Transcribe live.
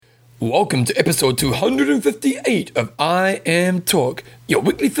Welcome to episode 258 of I Am Talk, your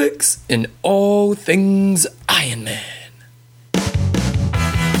weekly fix in all things Iron Man.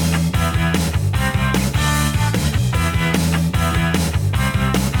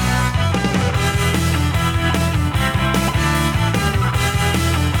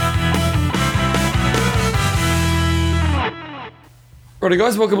 Righty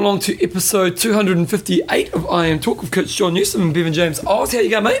guys, welcome along to episode 258 of I Am Talk with Coach John Newsom and Bevan James. Oz, how you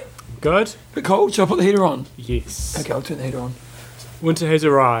going, mate? Good. Bit cold, shall I put the heater on? Yes. Okay, I'll turn the heater on. Winter has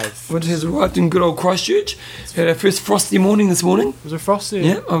arrived. Winter has arrived in good old Christchurch. Had our first frosty morning this morning. Was it frosty?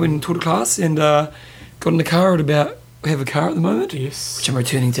 Yeah, I went and taught a class and got in the car at about... We have a car at the moment. Yes. Which I'm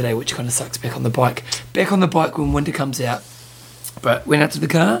returning today, which kind of sucks. Back on the bike. Back on the bike when winter comes out. But went out to the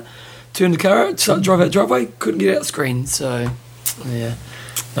car, turned the car out, started to drive out the driveway, couldn't get out the screen, so... Yeah,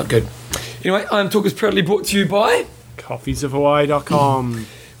 not good. Anyway, I Am Talk is proudly brought to you by... Coffeesofhawaii.com.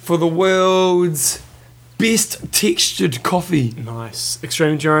 For the world's best textured coffee. Nice.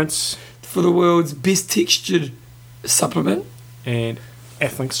 Extreme Endurance. For the world's best textured supplement. And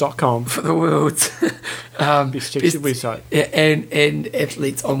Athlinks.com. For the world's best textured website. Yeah, and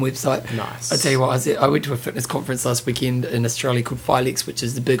athletes on website. Nice. I tell you what, I went to a fitness conference last weekend in Australia called Filex, which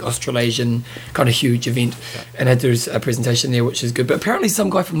is the big Australasian kind of huge event. Yeah. And I had a presentation there, which is good. But apparently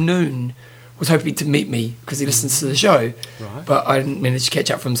some guy from Noon was hoping to meet me because he listens to the show. Right. But I didn't manage to catch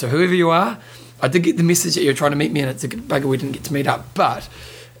up from him. So whoever you are, I did get the message that you're trying to meet me, and it's a good bugger we didn't get to meet up. But...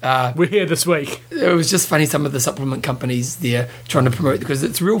 we're here this week. It was just funny, some of the supplement companies there trying to promote, because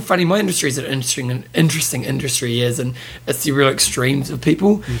it's real funny. My industry is an interesting industry, and it's the real extremes of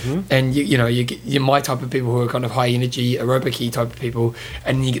people. Mm-hmm. And you get you're my type of people who are kind of high energy, aerobic-y type of people,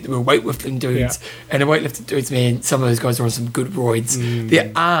 and you get the real weightlifting dudes. Yeah. And the weightlifting dudes, man, some of those guys are on some good roids.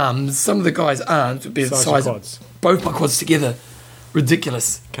 Their arms, some of the guys' arms would be the size of both my quads together.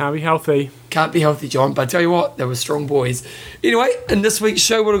 Ridiculous. Can't be healthy. Can't be healthy, John. But I tell you what, they were strong boys. Anyway, in this week's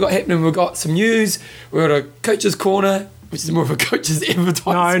show, what we've got happening, we've got some news. We've got a Coach's Corner, which is more of a Coach's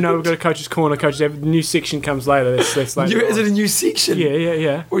advertisement. No, we've got a Coach's Corner. The new section comes later. That's later. Is it a new section?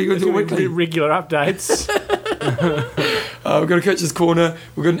 Yeah. What are you going to do weekly? Regular updates. We've got a Coach's Corner.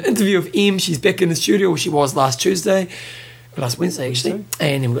 We've got an interview of Em. She's back in the studio. She was last Wednesday actually,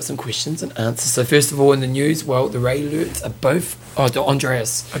 and then we've got some questions and answers. So first of all, in the news, well, the Ray Lurts are both...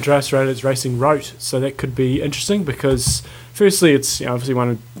 Andreas Raylert's racing Roth, so that could be interesting because firstly it's obviously one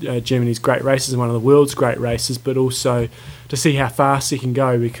of Germany's great races and one of the world's great races, but also to see how fast he can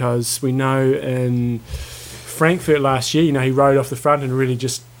go, because we know in Frankfurt last year, he rode off the front and really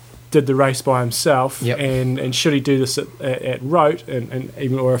just did the race by himself. Yep. And should he do this at Roth, and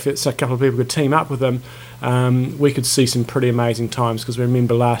even, or if it's a couple of people could team up with him, we could see some pretty amazing times, because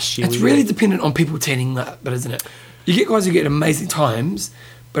remember last year... It's really dependent on people turning up, but isn't it? You get guys who get amazing times,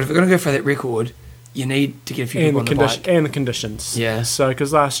 but if they're going to go for that record, you need to get a few people on the bike. And the conditions. Yeah. So,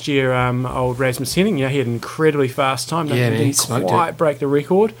 because last year, old Rasmus Henning, he had an incredibly fast time. He didn't quite break the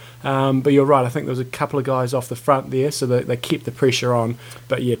record. But you're right, I think there was a couple of guys off the front there, so they kept the pressure on.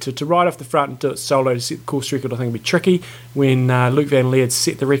 But yeah, to ride off the front and do it solo to set the course record, I think would be tricky. When Luke Van Leerd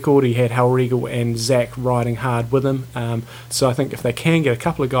set the record, he had Hal Riegel and Zach riding hard with him. So I think if they can get a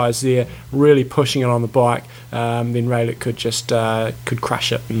couple of guys there really pushing it on the bike, then Raylert could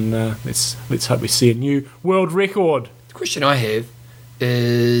crush it. And let's hope we see a new world record. The question I have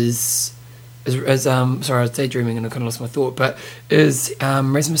is sorry, I was daydreaming and I kind of lost my thought, but is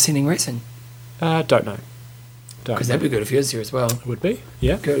Rasmus Henning racing? Don't know. Because that'd be good if he was here as well. It would be,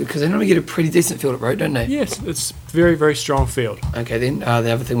 yeah. Because they normally get a pretty decent field at Roth, don't they? Yes, it's very, very strong field. Okay, then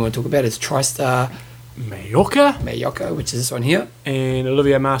the other thing we want to talk about is TriStar Mallorca, which is this one here. And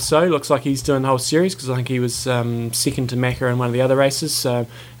Olivier Marceau looks like he's doing the whole series, because I think he was second to Macca in one of the other races.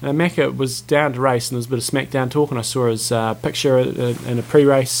 Macca was down to race, and there was a bit of SmackDown talk, and I saw his picture in a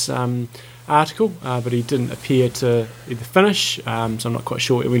pre-race article, but he didn't appear to either finish, so I'm not quite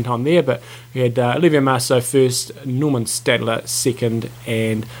sure what went on there. But we had Olivier Marceau first, Norman Stadler second,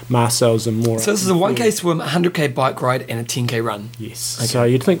 and Marcel Zamora. So this is a 1K swim, a 100K bike ride, and a 10K run. Yes. Okay. So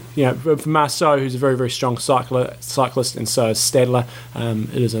you'd think, for Marceau, who's a very, very strong cyclist, and so is Stadler,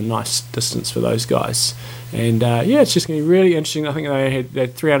 it is a nice distance for those guys. And it's just going to be really interesting. I think they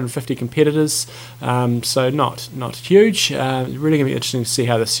had 350 competitors, so not huge. Really going to be interesting to see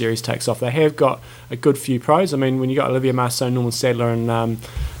how this series takes off. They have got a good few pros. I mean, when you got Olivier Marceau, Norman Stadler, and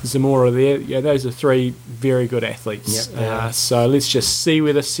Zamora there, those are three very good athletes. Yep, so let's just see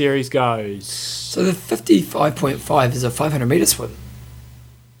where the series goes. So the 55.5 is a 500 metre swim?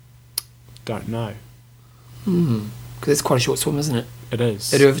 Don't know. Because it's quite a short swim, isn't it? It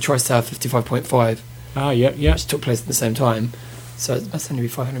is. They do have a TriStar 55.5. Yeah. Which took place at the same time. So it must only be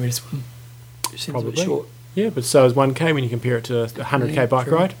 500 metre swim. Seems a Probably. bit short. Yeah, but so is 1K when you compare it to a 100K bike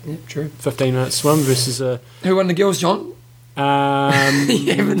true. ride. Yeah, true. 15-minute swim versus a... Who won the girls, John? You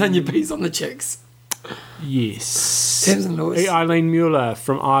haven't done your piece on the chicks. Yes. Tamsin Lewis. Eileen Mueller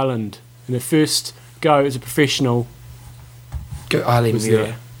from Ireland. In her first go as a professional. Go Eileen Was Muir.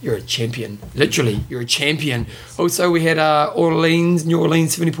 there. You're a champion. Literally, you're a champion. Also, we had New Orleans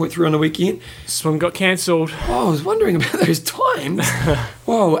 70.3 on the weekend. Swim got cancelled. Oh, I was wondering about those times.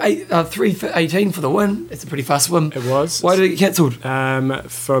 Whoa, 3:18 for the win. It's a pretty fast swim. It was. Why did it get cancelled?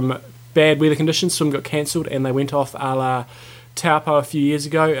 From bad weather conditions, swim got cancelled and they went off a la Taupo a few years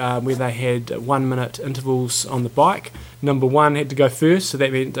ago where they had 1 minute intervals on the bike. Number one had to go first, so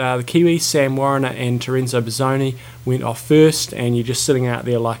that meant the Kiwis, Sam Warriner and Terenzo Bozzoni went off first, and you're just sitting out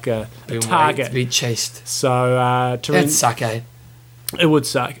there like a target. To be chased. So That'd suck, eh? It would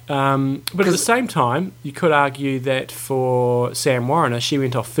suck. But at the same time, you could argue that for Sam Warriner, she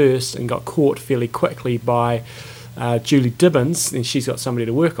went off first and got caught fairly quickly by Julie Dibbins, and she's got somebody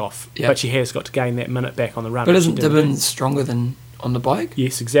to work off. Yep. But she has got to gain that minute back on the run. But isn't Dibbins stronger than on the bike?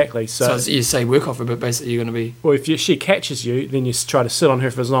 Yes, exactly. So you say work off her, but basically you're going to be... Well, if she catches you, then you try to sit on her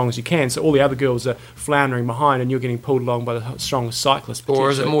for as long as you can. So all the other girls are floundering behind, and you're getting pulled along by the strongest cyclist.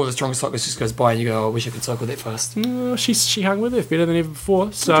 Or is it more the strongest cyclist just goes by and you go, oh, I wish I could cycle that fast? No, she hung with her better than ever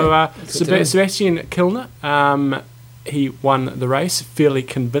before. So Sebastian Kilner, he won the race fairly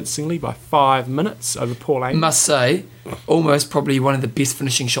convincingly by 5 minutes over Paul Amy. Must say, almost probably one of the best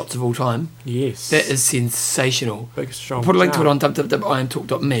finishing shots of all time. Yes. That is sensational. Big, strong. Put a link to it on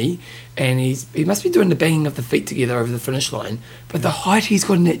www.iamtalk.me, and he must be doing the banging of the feet together over the finish line. But the height he's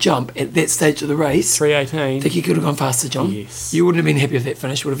got in that jump at that stage of the race, 3:18. I think he could have gone faster, John. Yes. You wouldn't have been happy with that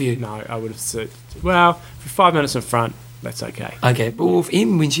finish, would have you? No, I would have said, well, for 5 minutes in front, that's okay. Okay, but with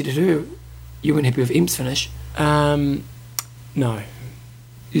Em, when she did her, you weren't happy with Em's finish. No.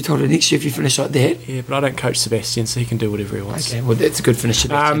 You told her next year if you finish like that. Yeah, but I don't coach Sebastian, so he can do whatever he wants. Okay, well, that's a good finish,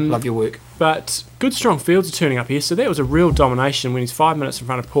 Sebastian. Love your work. But good, strong fields are turning up here, so that was a real domination when he's 5 minutes in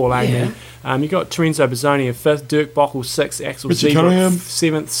front of Paul Amy. Yeah. You got Terenzo Bozzoni in fifth, Dirk Bockel sixth, Axel Richard Zebra Cunningham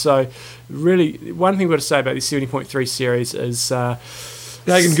seventh. So, really, one thing we've got to say about this 70.3 series is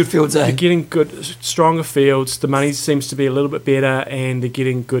They're getting good fields, eh? they're getting good, stronger fields. The money seems to be a little bit better, and they're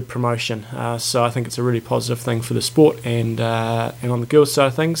getting good promotion. So I think it's a really positive thing for the sport. And on the girls' side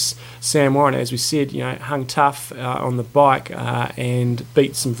of things, Sam Warren, as we said, hung tough on the bike and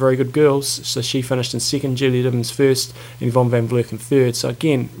beat some very good girls. So she finished in second, Julie Dibbins first, and Yvonne Van Vlerk in third. So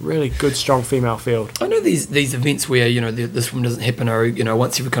again, really good, strong female field. I know these events where the swim doesn't happen are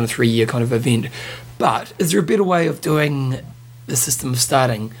once every kind of 3 year kind of event, but is there a better way of doing the system of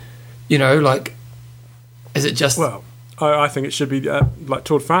starting? Is it just... Well, I think it should be like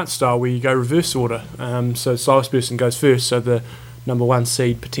Tour de France style, where you go reverse order. So Silas Burson goes first, so the number one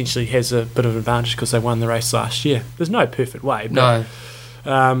seed potentially has a bit of an advantage because they won the race last year. There's no perfect way, but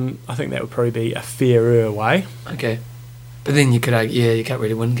I think that would probably be a fairer way. Okay. But then you could argue, you can't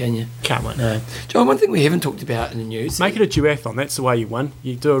really win, can you? Can't win. No. John, one thing we haven't talked about in the news... Make it a duathlon, that's the way you win.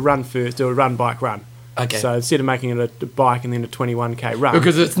 You do a run first, do a run, bike, run. Okay. So instead of making it a bike and then a 21k run...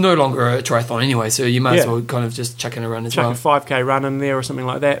 Because it's no longer a triathlon anyway, so you might as well kind of just chuck in a run as well. Chuck a 5k run in there or something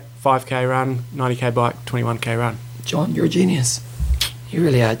like that. 5k run, 90k bike, 21k run. John, you're a genius. You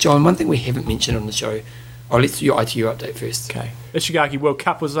really are. John, one thing we haven't mentioned on the show... let's do your ITU update first. Okay. Ishigaki World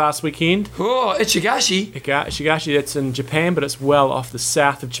Cup was last weekend. Oh, Ichigashi. Ishigaki, that's in Japan, but it's well off the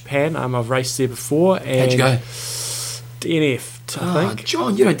south of Japan. I've raced there before. And how'd you go? DNF, I think.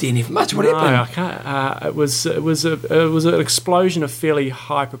 John, you don't DNF much. What happened? I can't. It was an explosion of fairly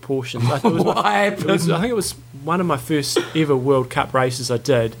high proportions. What happened? I think it was one of my first ever World Cup races I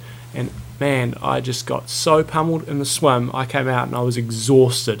did, and man, I just got so pummeled in the swim. I came out and I was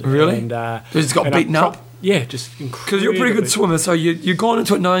exhausted. Really? And just got beaten up? Yeah, just incredibly. Because you're a pretty good swimmer, so you've gone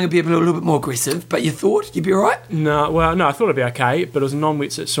into it knowing it'd be a little bit more aggressive, but you thought you'd be all right? No, I thought it'd be okay, but it was a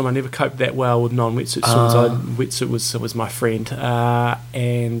non-wetsuit swim. I never coped that well with non-wetsuit swims. Wetsuit was my friend,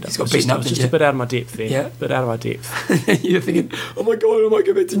 and he's got beaten up, just a bit out of my depth there. Yeah, a bit out of my depth. You're thinking, oh my god, I might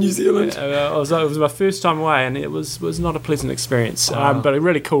go back to New Zealand. It was my first time away, and it was not a pleasant experience. But a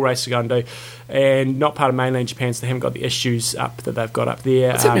really cool race to go and do, and not part of mainland Japan, so they haven't got the issues up that they've got up there.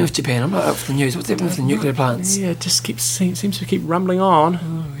 What's happening with Japan? I'm not up for the news. What's happening with the nuclear plants? Yeah, it just seems to keep rumbling on.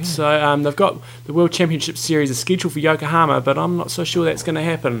 Oh, yeah. So they've got the World Championship Series is scheduled for Yokohama, but I'm not so sure that's going to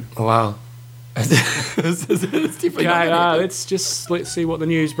happen. Oh, wow. It's definitely let's see what the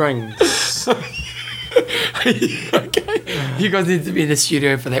news brings. Okay. You guys need to be in the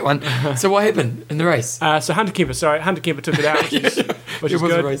studio for that one. So what happened in the race? So Hunter Kemper took it out, which is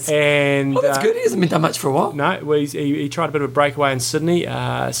good. And that's good. He hasn't been done much for a while. No, well, he tried a bit of a breakaway in Sydney,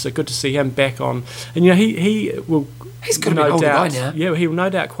 so good to see him back on. And he will. He's going to be an older guy now. Yeah, he will no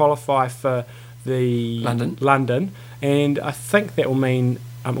doubt qualify for the London, and I think that will mean.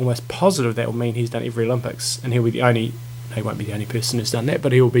 I'm almost positive that will mean he's done every Olympics, and he'll be the only. He won't be the only person who's done that,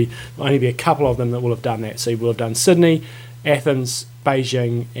 but he will be only be a couple of them that will have done that. So he will have done Sydney, Athens,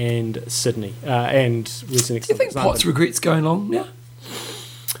 Beijing, and Sydney, and do you think Potts regrets going long now?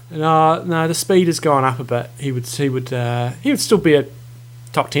 No, the speed has gone up a bit. He would still be a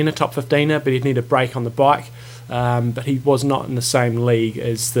top 10er, top 15er, but he'd need a break on the bike. But he was not in the same league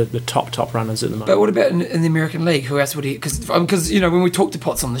as the top runners at the moment. But what about in the American League? Who else would he... Because when we talked to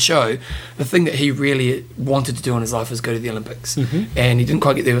Potts on the show, the thing that he really wanted to do in his life was go to the Olympics. Mm-hmm. And he didn't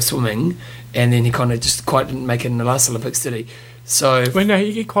quite get there with swimming, and then he kind of just quite didn't make it in the last Olympics, did he? So... Well, no,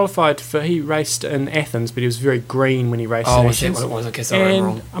 he qualified for... He raced in Athens, but he was very green when he raced in Athens. Oh, was that what it was? I guess I'm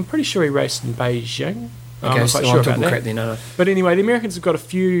wrong. I'm pretty sure he raced in Beijing. Okay, I'm not quite sure about that. Correct then, no. But anyway, the Americans have got a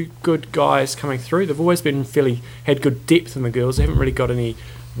few good guys coming through. They've always been had good depth in the girls. They haven't really got any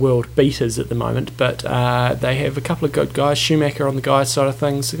world beaters at the moment, but they have a couple of good guys. Schumacher on the guys' side of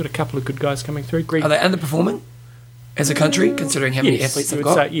things. They've got a couple of good guys coming through. Are they underperforming as a country, considering how many athletes they've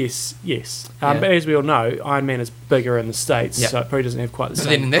got? Yes. But as we all know, Ironman is bigger in the States, so it probably doesn't have quite the same But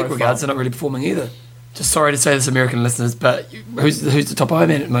then in that regard, they're not really performing either. Just sorry to say this, American listeners, but who's the top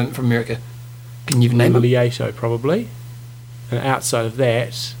Ironman at the moment from America? Can you name him? Lieto, probably. And outside of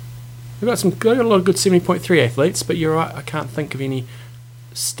that, they've got a lot of good 70.3 athletes, but you're right, I can't think of any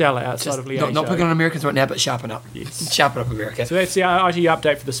stellar outside of Lieto. Not picking on Americans right now, but sharpen up. Yes. Sharpen up, America. So that's the ITU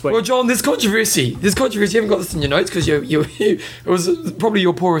update for this week. Well, John, there's controversy. You haven't got this in your notes because it was probably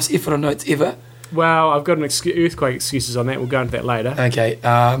your poorest effort on notes ever. Well, I've got an earthquake excuses on that. We'll go into that later. Okay,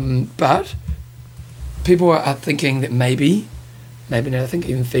 but people are thinking that maybe now, I think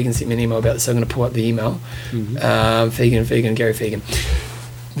even Fegan sent me an email about this, so I'm going to pull up the email. Mm-hmm. Gary Fegan.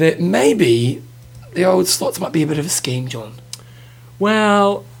 That maybe the old slots might be a bit of a scheme, John.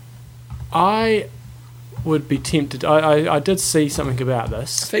 Well, I would be tempted. I did see something about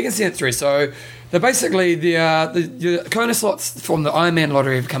this. Fegan sent it through. So they're basically the Kona slots from the Ironman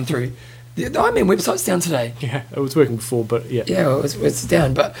lottery have come through. The Ironman website's down today. Yeah, it was working before, but yeah. Yeah, it's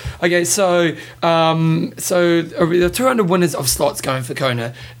down. But okay, so the 200 winners of slots going for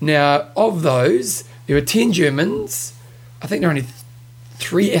Kona. Now, of those, there were 10 Germans. I think there are only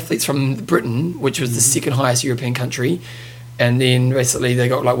 3 athletes from Britain, which was the second highest European country. And then basically they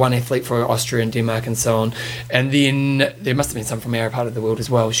got like 1 athlete for Austria and Denmark and so on. And then there must have been some from our part of the world as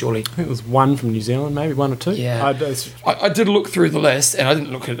well, surely. I think it was 1 from New Zealand, maybe 1 or 2. Yeah. I did look through the list, and I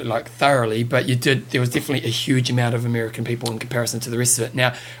didn't look at it like thoroughly, but there was definitely a huge amount of American people in comparison to the rest of it.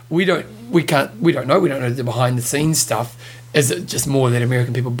 Now, we don't know the behind the scenes stuff. Is it just more that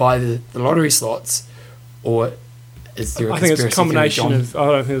American people buy the lottery slots, or is there a conspiracy? I think it's a combination of. I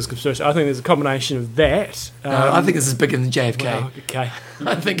don't think there's a conspiracy. I think there's a combination of that. I think this is bigger than JFK. Well, okay.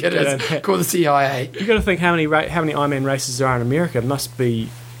 I think it is. Call the CIA. You've got to think how many Ironman races there are in America. It must be,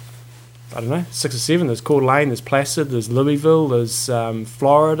 I don't know, 6 or 7. There's Coeur d'Alene, there's Placid, there's Louisville, there's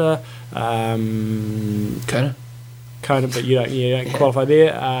Florida, Kona, but you don't qualify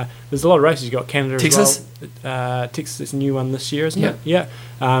there. There's a lot of races. You've got Canada Texas? as well. Texas is a new one this year, isn't it? Yeah.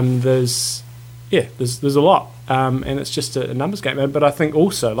 There's a lot. And it's just a numbers game. But I think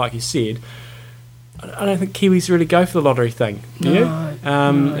also, like you said, I don't think Kiwis really go for the lottery thing. Do you? No.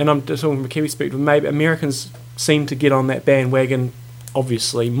 And I'm just talking from a Kiwi perspective. Maybe Americans seem to get on that bandwagon,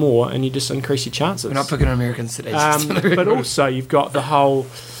 obviously, more, and you just increase your chances. We're not picking on Americans today. But also, you've got the whole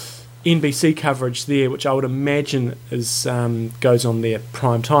NBC coverage there, which I would imagine is goes on their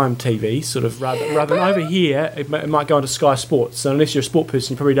prime time TV, sort of rather than over here. It might go onto Sky Sports. So unless you're a sport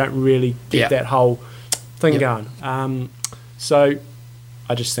person, you probably don't really get that whole thing going. So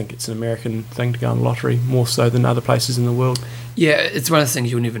I just think it's an American thing to go on the lottery more so than other places in the world. Yeah, it's one of those things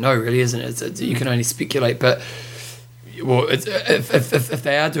you'll never know, really, isn't it? You can only speculate, but if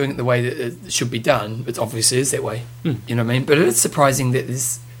they are doing it the way that it should be done, it obviously is that way. You know what I mean? But it is surprising that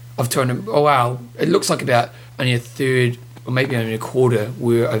there's of 200. Oh wow, it looks like about only a third or maybe only a quarter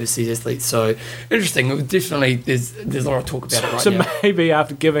were overseas athletes. So interesting. Definitely, there's a lot of talk about it right now. So maybe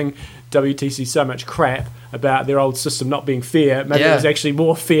after giving WTC so much crap about their old system not being fair, maybe it was actually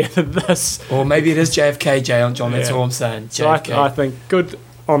more fair than this. Or maybe it is JFK, Jay on John. That's all I'm saying. JFK. So I think good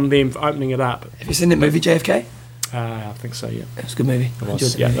on them for opening it up. Have you seen that movie JFK? I think so. Yeah, it was a good movie. It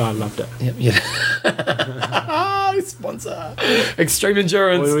was. Yeah, I loved it. Yeah. Sponsor Extreme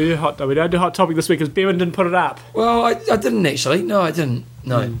Endurance. We don't do hot topic this week because Bevan didn't put it up. Well, I didn't actually. No, I didn't.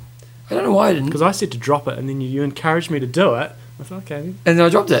 No, I don't know why I didn't. Because I said to drop it, and then you encouraged me to do it. I thought, okay. And then I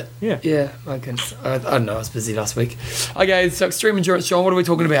dropped it. Yeah. Yeah. I don't know. I was busy last week. Okay, so extreme endurance, John. What are we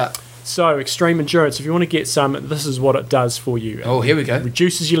talking about? So, extreme endurance, if you want to get some, this is what it does for you. Oh, here we go. It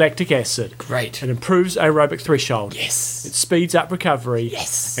reduces your lactic acid. Great. It improves aerobic threshold. Yes. It speeds up recovery.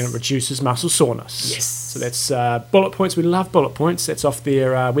 Yes. And it reduces muscle soreness. Yes. So that's bullet points. We love bullet points. That's off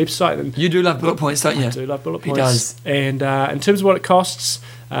their website. And You do love bullet points, don't you? I do love bullet He points. does. And in terms of what it costs,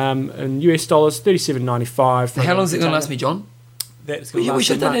 in US dollars, $37.95. How long is it going to last me, John? That's going to Yeah, we last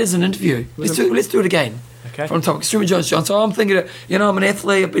should have a done it as an interview. Let's do it again. Okay. From top extreme endurance, John. So I'm thinking, I'm an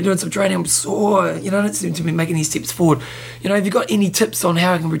athlete. I've been doing some training. I'm sore. I don't seem to be making any steps forward. Have you got any tips on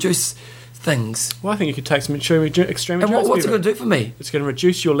how I can reduce things? Well, I think you could take some extreme endurance. And what's it going to do for me? It's going to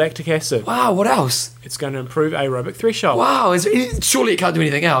reduce your lactic acid. Wow. What else? It's going to improve aerobic threshold. Wow. Surely it can't do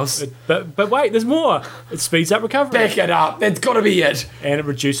anything else. But wait, there's more. It speeds up recovery. Back it up. That's got to be it. And it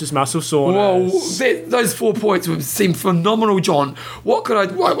reduces muscle soreness. Whoa, those 4 points would seem phenomenal, John. What could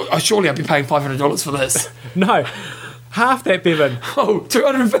surely I'd be paying $500 for this. No. Half that, Bevan. Oh,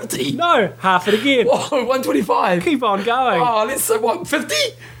 $250. No, half it again. Whoa, $125. Keep on going. Oh, let's say what, 50?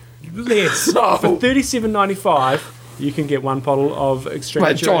 Less. No. For $37.95, you can get one bottle of extreme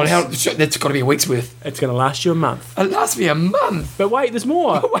Wait, John, endurance. that's got to be a week's worth. It's going to last you a month. It lasts me a month. But wait, there's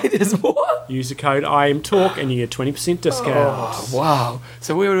more. Wait, there's more? Use the code IAMTALK and you get 20% discount. Oh, wow.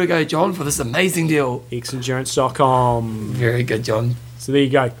 So where do we go, John, for this amazing deal? xendurance.com. Very good, John. So there you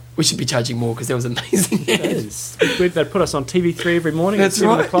go. We should be charging more because that was amazing. They'd put us on TV3 every morning That's at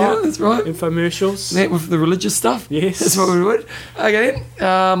 7 right. o'clock. Yeah, that's right. Infomercials. That with the religious stuff. Yes. That's what we would. Okay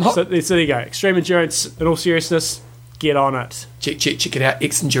then. So there you go. Extreme endurance, in all seriousness, get on it. Check it out,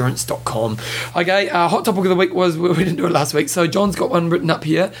 xendurance.com. Okay, hot topic of the week was, we didn't do it last week, so John's got one written up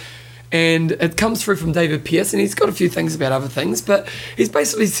here, and it comes through from David Pierce, and he's got a few things about other things, but he's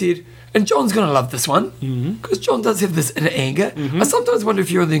basically said, and John's going to love this one, because John does have this inner anger. I sometimes wonder if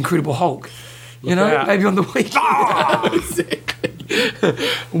you're the Incredible Hulk, maybe on the weekend. Exactly.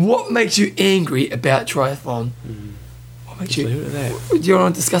 What makes you angry about triathlon? What makes you... Leave it at that. Do you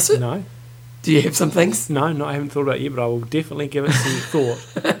want to discuss it? No. Do you have some things? No, I haven't thought about it yet, but I will definitely give it some thought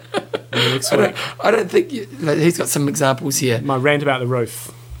in the next week. I don't think... he's got some examples here. My rant about the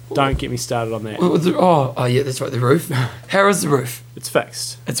roof. Don't get me started on that. Oh, yeah, that's right, the roof. How is the roof? It's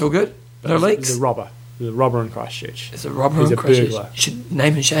fixed. It's all good? No leaks? There's a robber. There's a robber in Christchurch. It's a robber He's in a Christchurch. burglar. You should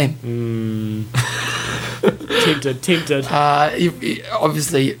name and shame. Tempted.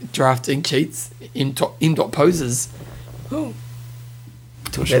 Obviously, drafting cheats in dot poses. Oh.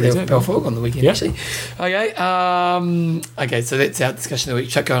 Talked about that with Belfog on the weekend, actually. Okay, so that's our discussion of the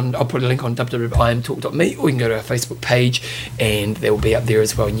week. Check on, I'll put a link on www.imtalk.me, or you can go to our Facebook page, and they will be up there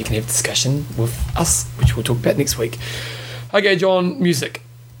as well, and you can have discussion with us, which we'll talk about next week. Okay, John, music.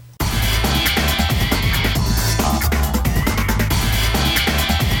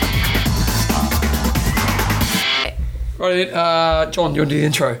 Right, John, you want to do the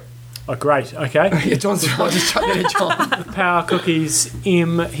intro? Oh, great. Okay. Yeah, John's right. I'll just chuck that in, John. Power Cookies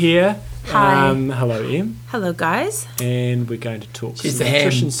M here. Hi. Hello, Em. Hello, guys. And we're going to talk She's some the ham.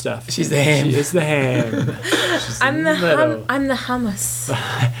 nutrition stuff. She's the ham. She is the ham. I'm the little. I'm the hummus. The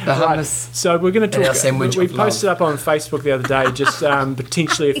Right. hummus. So we're going to And talk. our sandwich We of love. posted up on Facebook the other day just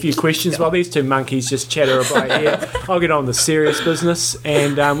potentially a few questions while these two monkeys just chatter about here. I'll get on the serious business,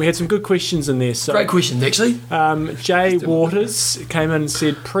 and we had some good questions in there. So Great questions, actually. Jay Waters came in and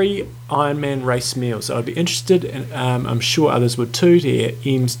said pre-Ironman race meals. So I'd be interested, and I'm sure others would too, to hear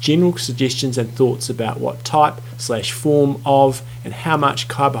Em's general suggestions and thoughts about what type/form of and how much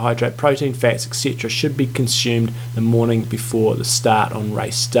carbohydrate, protein, fats, etc. should be consumed the morning before the start on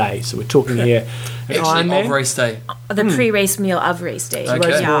race day. So we're talking here an Actually, Ironman. of race day. The pre-race meal of race day. Okay.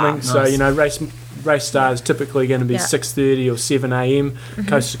 Race Yeah. morning, Nice. so race start is typically going to be Yeah. 6:30 or 7 a.m.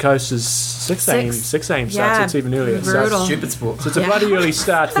 Coast to coast is 6 a.m. 6 a.m. starts. Yeah. It's even earlier. So Brutal. Stupid sport. so it's a bloody early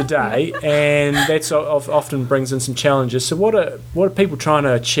start to the day, and that's often brings in some challenges. So what are people trying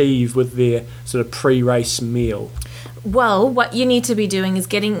to achieve with their sort of pre-race meal? Well, what you need to be doing is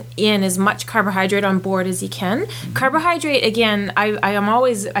getting in as much carbohydrate on board as you can. Carbohydrate, again, I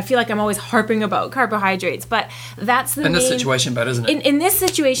feel like I'm always harping about carbohydrates, but that's the In this main- situation, but isn't it? In this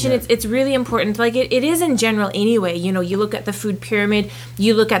situation, it's really important. Like it is in general anyway. You know, you look at the food pyramid,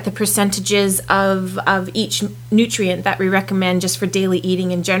 you look at the percentages of each nutrient that we recommend just for daily eating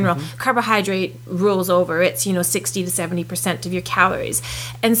in general. Carbohydrate rules over. It's 60 to 70% of your calories,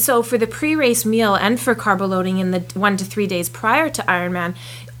 and so for the pre-race meal and for carbo loading in the 1 to 3 days prior to Ironman,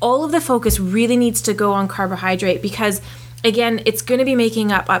 all of the focus really needs to go on carbohydrate because again, it's going to be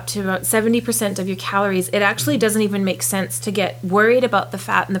making up to about 70% of your calories. It actually doesn't even make sense to get worried about the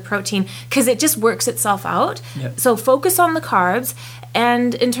fat and the protein because it just works itself out. Yep. So focus on the carbs.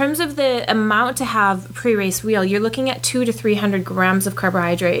 And in terms of the amount to have pre-race meal, you're looking at 200 to 300 grams of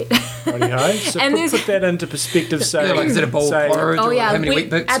carbohydrate. Righty-ho. So And put that into perspective. So, like, is it a bowl of porridge or how many wheat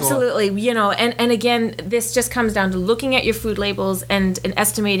bix? Absolutely. And again, this just comes down to looking at your food labels and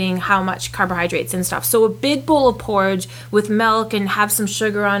estimating how much carbohydrates and stuff. So a big bowl of porridge with milk and have some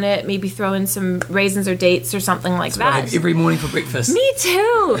sugar on it, maybe throw in some raisins or dates or something like that. I have every morning for breakfast. Me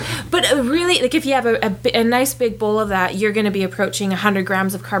too. But really, like if you have a nice big bowl of that, you're going to be approaching 100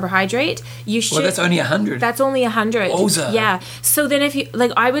 grams of carbohydrate. You should. Well, that's only 100. That's only 100. Wowza. Yeah. So then if you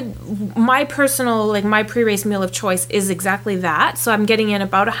like, my personal, like my pre-race meal of choice is exactly that. So I'm getting in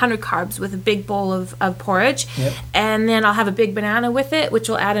about 100 carbs with a big bowl of porridge. Yep. And then I'll have a big banana with it, which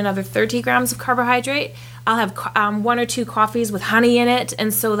will add another 30 grams of carbohydrate. I'll have 1 or 2 coffees with honey in it,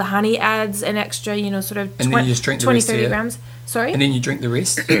 and so the honey adds an extra, sort of and then you just drink the 20, rest, 30 yeah. grams. Sorry? And then you drink the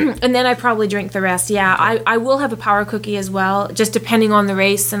rest? And then I probably drink the rest, yeah. Okay. I will have a power cookie as well, just depending on the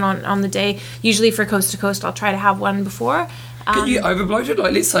race and on the day. Usually for coast to coast, I'll try to have one before. Can you overbloat it?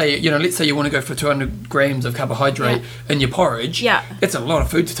 Like, let's say you want to go for 200 grams of carbohydrate in your porridge. Yeah. It's a lot of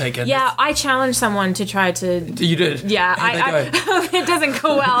food to take in. Yeah, I challenged someone to try to... You did? Yeah. It doesn't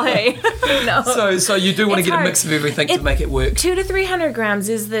go well, hey? No. So you do want to It's get hard. a mix of everything to make it work. 200 to 300 grams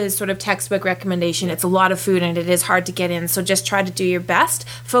is the sort of textbook recommendation. It's a lot of food and it is hard to get in. So just try to do your best.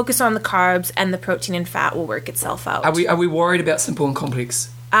 Focus on the carbs and the protein and fat will work itself out. Are we worried about simple and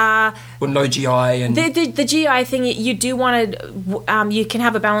complex? Or low GI and the GI thing, you do want to you can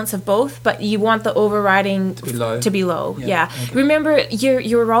have a balance of both, but you want the overriding to be low. Yeah. Okay. Remember,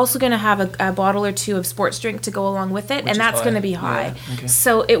 you're also going to have a bottle or two of sports drink to go along with it, and that's going to be high. Yeah, okay.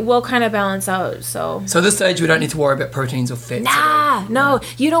 So it will kind of balance out. So at this stage we don't need to worry about proteins or fats. no,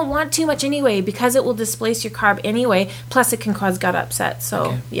 you don't want too much anyway because it will displace your carb anyway. Plus, it can cause gut upset. So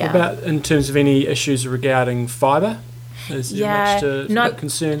Okay. yeah. What about in terms of any issues regarding fibre? Is there much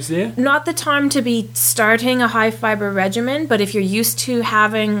concerns there? Not the time to be starting a high fiber regimen, but if you're used to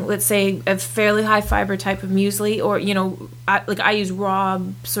having, let's say, a fairly high fiber type of muesli, or I use raw,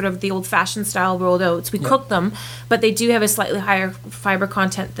 sort of the old fashioned style rolled oats. We cook them, but they do have a slightly higher fiber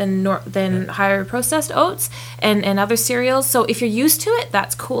content than higher processed oats and other cereals. So if you're used to it,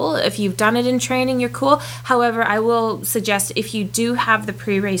 that's cool. If you've done it in training, you're cool. However, I will suggest if you do have the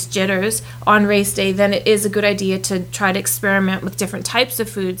pre-race jitters on race day, then it is a good idea to try to experiment with different types of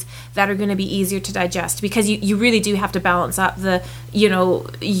foods that are going to be easier to digest, because you really do have to balance up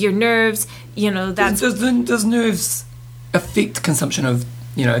your nerves. Does nerves affect consumption of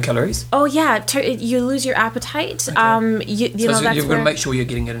calories? Oh yeah, you lose your appetite. Okay. That's you've got to make sure you're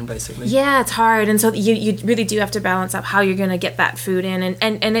getting it in, basically. Yeah, it's hard, and so you really do have to balance up how you're going to get that food in,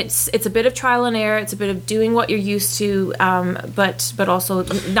 and it's a bit of trial and error. It's a bit of doing what you're used to, but also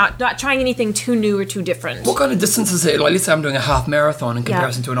not trying anything too new or too different. What kind of distance is it? Like, let's say I'm doing a half marathon in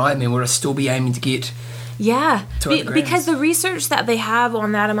comparison to an Ironman, would I still be aiming to get? Yeah, 200 grams. Because the research that they have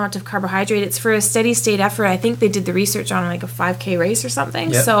on that amount of carbohydrate, it's for a steady state effort. I think they did the research on like a 5K race or something.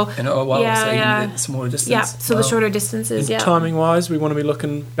 Yep. So and even the smaller distance. Yeah, so the shorter distances. And timing wise, we want to be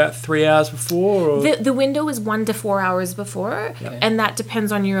looking about 3 hours before. Or? The window is 1 to 4 hours before, and that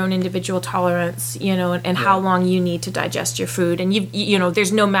depends on your own individual tolerance, and how long you need to digest your food. And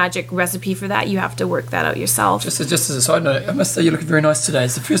there's no magic recipe for that. You have to work that out yourself. Just as a side note, I must say you're looking very nice today.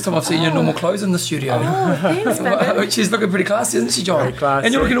 It's the first time I've seen your normal clothes in the studio. Oh, thanks, Bevan. She's looking pretty classy, isn't she, John? Very classy.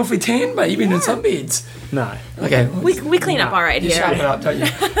 And you're looking awfully tan, mate. You've been in sunbeds. No. Okay. We clean up all right You here. sharpen it up, don't you?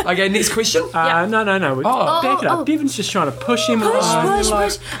 Okay, next question. No. Back it up. Bevan's just trying to push him. Push.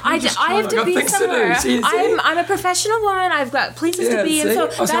 I have to be somewhere. I'm a professional woman. I've got places to be, and so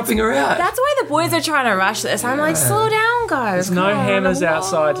I was helping her out. That's why the boys are trying to rush this. I'm like, slow down, guys. There's no hammers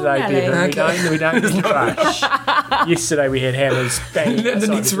outside today, Bevan. Okay. We don't need to rush. Yesterday we had hammers banging In the outside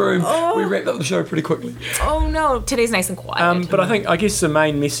next the door. room, we wrapped up the show pretty quickly. Oh no, today's nice and quiet. But I guess the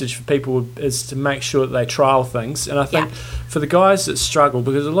main message for people is to make sure that they trial things. And I think for the guys that struggle,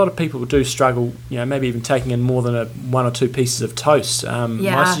 because a lot of people do struggle, maybe even taking in more than 1 or 2 pieces of toast.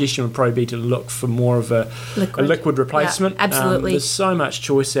 My suggestion would probably be to look for more of a liquid replacement. Yeah, absolutely. There's so much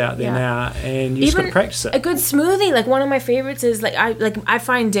choice out there now, and you just got to practice it. A good smoothie, like one of my favorites is I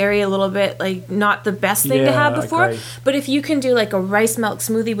find dairy a little bit not the best thing to have before. Agree. But if you can do like a rice milk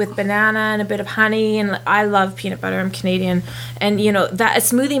smoothie with banana and a bit of honey, and I love peanut butter. I'm Canadian, and that a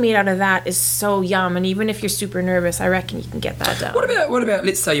smoothie made out of that is so yum. And even if you're super nervous, I reckon you can get that done. What about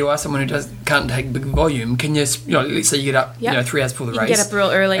let's say you are someone who can't take big volume? Can you let's say you get up 3 hours before the race, get up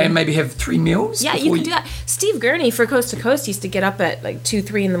real early and maybe have 3 meals? Yeah, you can do that. Steve Gurney for Coast to Coast used to get up at like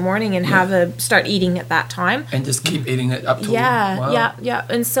 2-3 in the morning and start eating at that time, and just keep eating it up till yeah.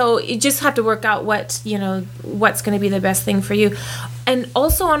 And so you just have to work out what's going to be the best thing for you. And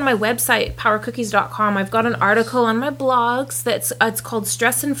also on my website, powercookies.com, I've got an article on my blogs it's called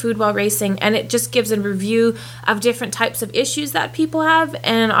Stress and Food While Racing, and it just gives a review of different types of issues that people have,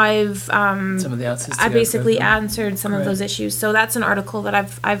 and I've some of the answers. I basically answered some of those issues. So that's an article that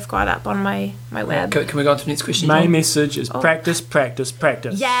I've got up on my web. Can we go on to the next question? Main message is practice, practice,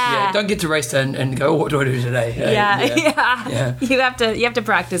 practice. Yeah. Don't get to race day and go, what do I do today? Yeah. You have to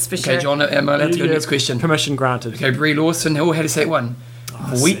practice for sure. Okay, John, am I allowed to go to the next question? Permission granted. Okay, Brie Lawson, how do you say it one?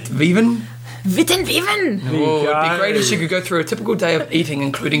 Wheat Viven? Witten Viven! It'd be great if she could go through a typical day of eating,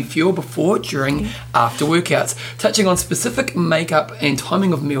 including fuel before, during, after workouts, touching on specific makeup and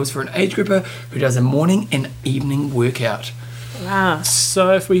timing of meals for an age grouper who does a morning and evening workout. Wow.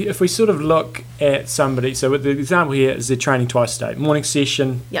 So if we sort of look at somebody, so the example here is they're training twice a day. Morning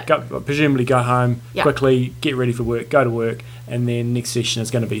session, presumably go home, quickly get ready for work, go to work, and then next session is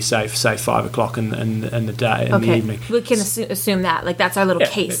going to be say 5 o'clock in the day, in the evening. We can assume that, like that's our little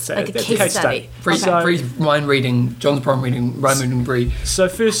case, like a case study. Bree's wine reading, John's prime reading, Rome reading Bree. So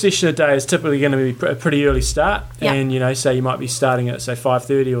first session of the day is typically going to be a pretty early start, and say you might be starting at say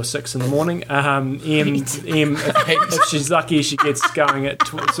 5:30 or 6 in the morning. If she's lucky, she gets going at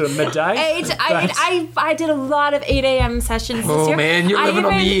sort of midday. I did a lot of 8 a.m. sessions this year. Oh man, you're living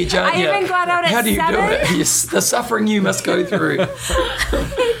on the edge, aren't you? I even got out at 7. How do you do it? The suffering you must go through.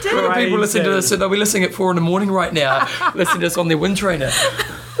 People listening to this, so they'll be listening at 4 in the morning right now, listening to us on their wind trainer.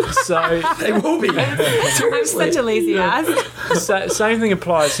 So they will be. Seriously. I'm such a lazy ass. So, same thing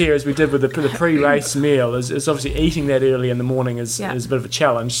applies here as we did with the pre-race meal. Is obviously eating that early in the morning is a bit of a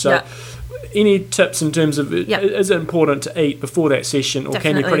challenge. So. Any tips in terms of is it important to eat before that session, or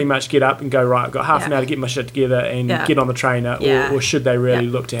can you pretty much get up and go, right, I've got half an hour to get my shit together and get on the trainer, or should they really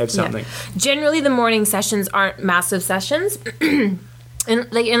look to have something? Generally, the morning sessions aren't massive sessions. And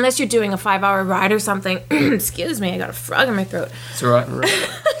unless you're doing a 5-hour ride or something, excuse me, I got a frog in my throat. It's all right.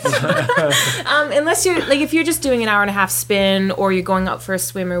 Unless you're if you're just doing an hour and a half spin, or you're going out for a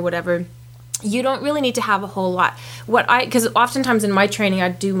swim or whatever, you don't really need to have a whole lot. Because oftentimes in my training,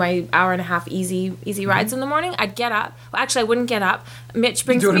 I'd do my hour and a half easy rides in the morning. I'd get up. Well, actually, I wouldn't get up. Mitch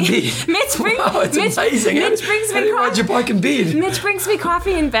brings me. It's amazing. Mitch brings me. Ride your bike in bed. Mitch brings me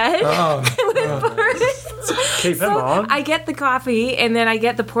coffee in bed. Keep him on. I get the coffee and then I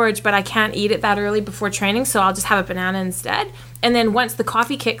get the porridge, but I can't eat it that early before training, so I'll just have a banana instead. And then once the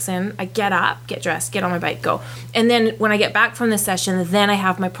coffee kicks in, I get up, get dressed, get on my bike, go. And then when I get back from the session, then I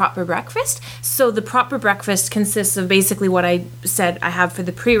have my proper breakfast. So the proper breakfast consists of basically what I said I have for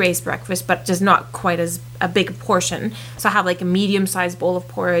the pre-race breakfast, but just not quite as a big portion. So I have like a medium-sized bowl of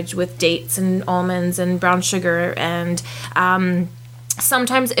porridge with dates and almonds and brown sugar and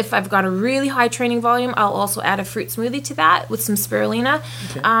sometimes if I've got a really high training volume, I'll also add a fruit smoothie to that with some spirulina.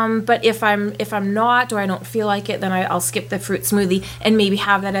 Okay. But if I'm not, or I don't feel like it, then I'll skip the fruit smoothie and maybe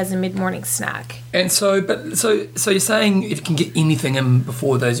have that as a mid-morning snack. And so you're saying if you can get anything in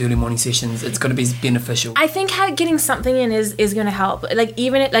before those early morning sessions, it's going to be beneficial. I think getting something in is going to help. Like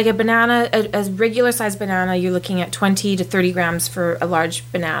even a banana, a regular sized banana, you're looking at 20 to 30 grams for a large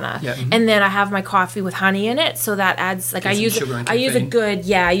banana. Yeah. Mm-hmm. And then I have my coffee with honey in it, so that adds I use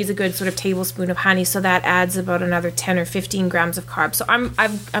a good sort of tablespoon of honey, so that adds about another 10 or 15 grams of carbs. So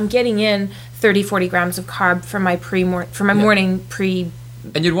I'm getting in 30-40 grams of carb for my morning pre.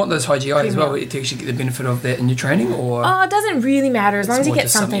 And you'd want those high GI as well to actually get the benefit of that in your training, or? Oh, it doesn't really matter as long as you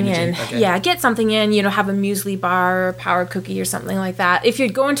get something in. Okay. Yeah, get something in. Have a muesli bar or power cookie or something like that. If you're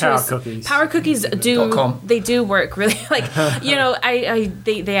going to power cookies they do work really.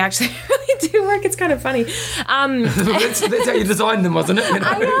 They actually really do work. It's kind of funny. That's how you designed them, wasn't it?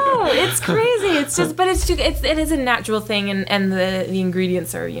 I know, it's crazy. It's just, but it is a natural thing, and the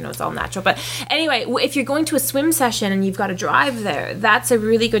ingredients are it's all natural. But anyway, if you're going to a swim session and you've got to drive there, that's a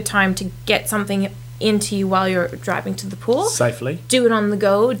really good time to get something into you while you're driving to the pool safely. Do it on the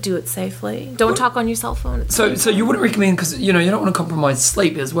go. Do it safely. Don't talk on your cell phone. So you wouldn't recommend, because you don't want to compromise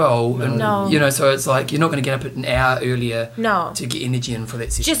sleep as well. No. And, so it's like you're not going to get up an hour earlier. No. To get energy in for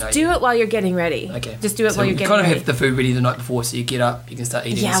that session. Just do it while you're getting ready. Okay. Just do it while you're getting ready. You kind of have the food ready the night before, so you get up, you can start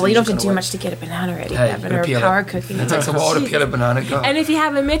eating. Yeah, well, you don't have to do much to get a banana ready. Hey, or a power cookie. It takes a while to peel a banana. God. And if you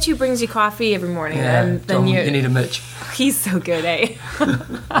have a Mitch who brings you coffee every morning, then you need a Mitch. He's so good, eh?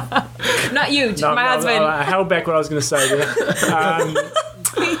 Not you, my husband. I held back what I was going to say there.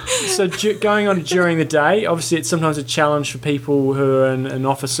 So going on during the day, obviously it's sometimes a challenge for people who are in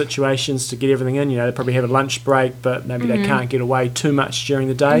office situations to get everything in. They probably have a lunch break, but maybe they can't get away too much during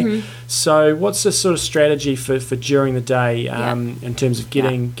the day. So what's the sort of strategy for during the day in terms of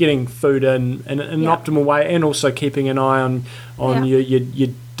getting food in an optimal way, and also keeping an eye on your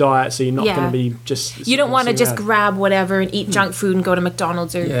diet, so you're not going to be just... You don't want to just grab whatever and eat junk food and go to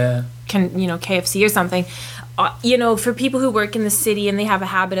McDonald's or KFC or something. For people who work in the city and they have a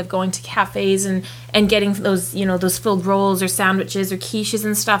habit of going to cafes and getting those filled rolls or sandwiches or quiches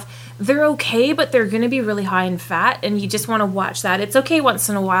and stuff, they're okay, but they're going to be really high in fat, and you just want to watch that. It's okay once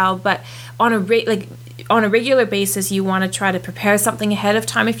in a while, but on a regular basis, you want to try to prepare something ahead of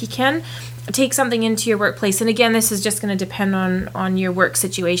time if you can. Take something into your workplace, and again, this is just going to depend on your work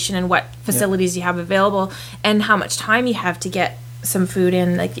situation and what facilities you have available and how much time you have to get some food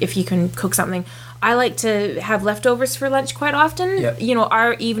in, like if you can cook something. I like to have leftovers for lunch quite often.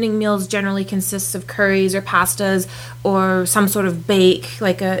 Our evening meals generally consists of curries or pastas or some sort of bake,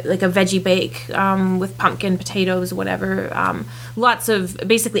 like a veggie bake with pumpkin, potatoes, whatever. Lots of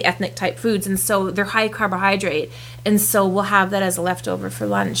basically ethnic type foods, and so they're high carbohydrate, and so we'll have that as a leftover for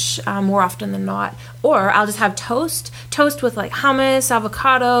lunch more often than not. Or I'll just have toast with like hummus,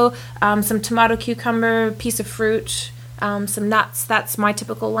 avocado, some tomato, cucumber, piece of fruit, some nuts. That's my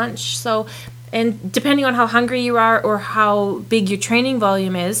typical lunch. So. And depending on how hungry you are or how big your training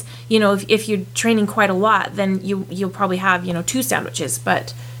volume is, if you're training quite a lot, then you'll probably have, 2 sandwiches.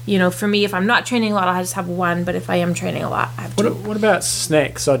 But, for me, if I'm not training a lot, I'll just have 1. But if I am training a lot, I have 2. What about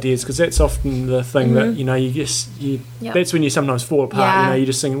snacks ideas? Because that's often the thing that, that's when you sometimes fall apart. You're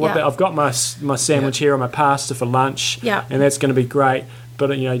just thinking, I've got my sandwich here or my pasta for lunch, and that's going to be great.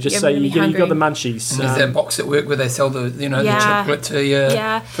 But just say you got the munchies. And there's that box at work where they sell the the chocolate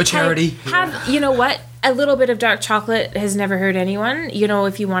to for charity. You know what? A little bit of dark chocolate has never hurt anyone.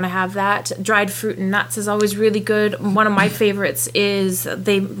 If you want to have that, dried fruit and nuts is always really good. One of my favorites is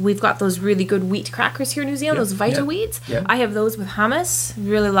we've got those really good wheat crackers here in New Zealand. Those Vita Wheats. I have those with hummus.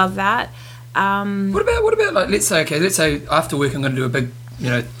 Really love that. What about like let's say after work I'm going to do a big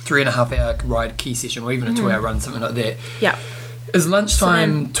 3.5 hour ride key session or even a 2 hour run, something like that. Yeah. Is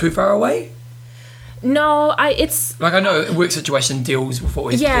lunchtime too far away? No, it's... Like, I know work situation deals with what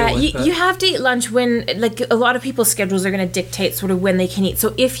we have to deal with. You have to eat lunch when, like, a lot of people's schedules are going to dictate sort of when they can eat.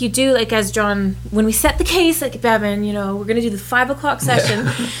 So if you do, like, as John, when we set the case, like, Bevan, we're going to do the 5 o'clock session.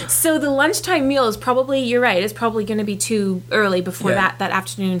 So the lunchtime meal is probably, you're right, it's probably going to be too early before that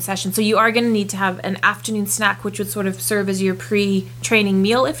afternoon session. So you are going to need to have an afternoon snack, which would sort of serve as your pre-training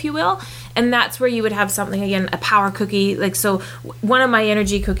meal, if you will. And that's where you would have something, again, a power cookie. Like, so one of my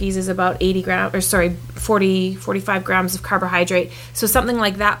energy cookies is about 40, 45 grams of carbohydrate. So something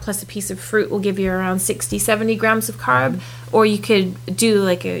like that plus a piece of fruit will give you around 60, 70 grams of carb. Or you could do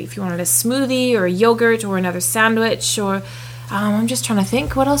if you wanted a smoothie or a yogurt or another sandwich, or I'm just trying to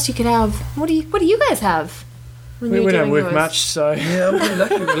think what else you could have. What do you guys have? We don't work much, so... Yeah, I'm really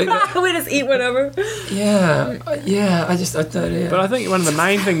lucky, really. We just eat whatever. Yeah, I don't... Yeah. But I think one of the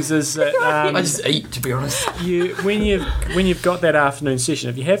main things is that... I just eat, to be honest. When you've got that afternoon session,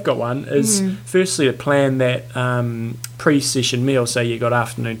 if you have got one, is firstly to plan that pre-session meal. Say you got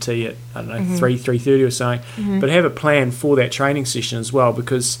afternoon tea at, 3:30 or something. But have a plan for that training session as well,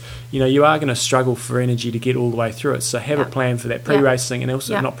 because, you are going to struggle for energy to get all the way through it. So have a plan for that pre-race thing, and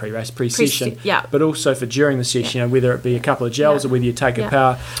also, not pre-race, pre-session. But also for during the session. Whether it be a couple of gels or whether you take a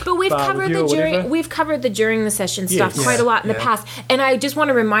power. But we've covered the during the session stuff quite a lot in the past, and I just want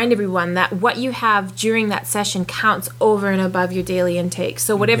to remind everyone that what you have during that session counts over and above your daily intake.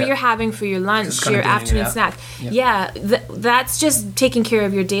 So whatever you're having for your lunch, your afternoon snack, that's just taking care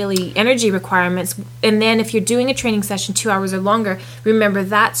of your daily energy requirements. And then if you're doing a training session 2 hours or longer, remember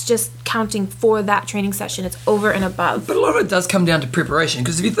that's just counting for that training session. It's over and above. But a lot of it does come down to preparation,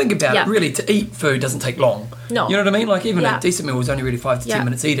 because if you think about it, really, to eat food doesn't take long. No. You know what I mean? Like, even a decent meal is only really 5 to 10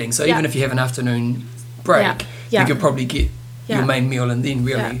 minutes eating. So even if you have an afternoon break, you could probably get your main meal and then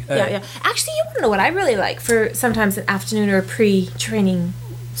really... Actually, you want to know what I really like for sometimes an afternoon or a pre-training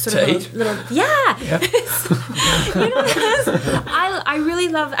sort to of eat? little I really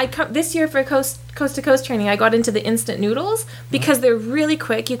love this year for coast to coast training. I got into the instant noodles because they're really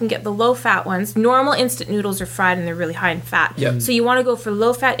quick. You can get the low fat ones. Normal instant noodles are fried and they're really high in fat. So you want to go for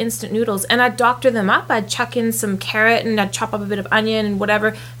low fat instant noodles, and I'd doctor them up. I'd chuck in some carrot and I'd chop up a bit of onion and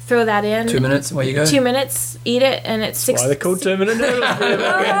whatever, throw that in. 2 minutes, away you go. 2 minutes, eat it, and it's 6. Why they're called 2 minute noodles?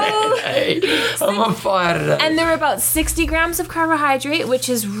 I'm on fire today. And they're about 60 grams of carbohydrate, which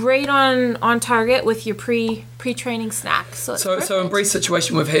is right on target with your pre-training snack. So in Bree's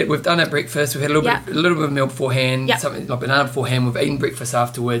situation, we've done our breakfast. We've had a little bit of meal beforehand, something like banana beforehand. We've eaten breakfast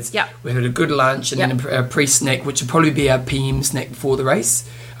afterwards. We've had a good lunch, and then a pre-snack, which would probably be our PM snack before the race.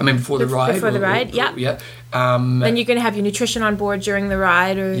 I mean, before the ride. Before the ride, yeah. Then you're going to have your nutrition on board during the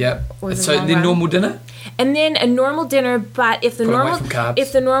ride, or so then normal dinner. And then a normal dinner, but if the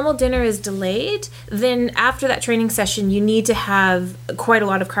normal dinner is delayed, then after that training session, you need to have quite a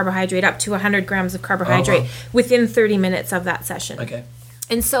lot of carbohydrate, up to 100 grams of carbohydrate within 30 minutes of that session. Okay.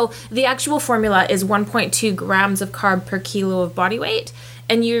 And so the actual formula is 1.2 grams of carb per kilo of body weight,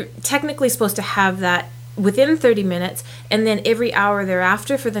 and you're technically supposed to have that within 30 minutes, and then every hour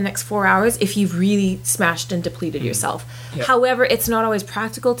thereafter for the next 4 hours if you've really smashed and depleted yourself. However, it's not always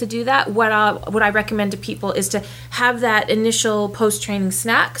practical to do that. What I recommend to people is to have that initial post-training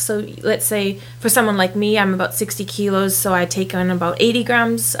snack. So let's say for someone like me, I'm about 60 kilos, so I take on about 80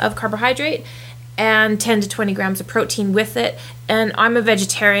 grams of carbohydrate and 10 to 20 grams of protein with it. And I'm a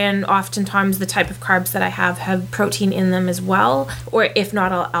vegetarian. Oftentimes the type of carbs that I have protein in them as well. Or if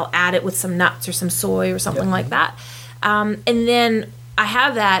not, I'll add it with some nuts or some soy or something like that. And then I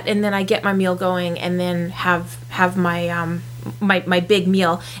have that, and then I get my meal going, and then have my my big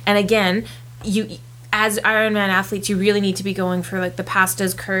meal. And again, as Ironman athletes, you really need to be going for like the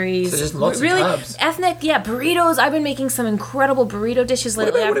pastas, curries. So just lots of carbs. Ethnic, burritos. I've been making some incredible burrito dishes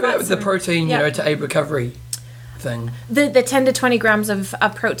lately. What about the protein, to aid recovery thing? The 10 to 20 grams of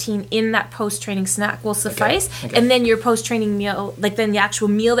protein in that post-training snack will suffice. Okay. And then your post-training meal, then the actual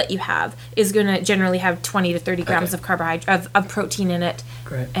meal that you have is going to generally have 20 to 30 grams of carbohydrate, of protein in it.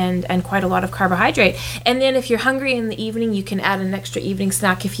 Great. And quite a lot of carbohydrate. And then if you're hungry in the evening, you can add an extra evening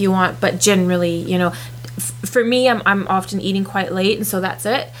snack if you want. But generally, for me, I'm often eating quite late, and so that's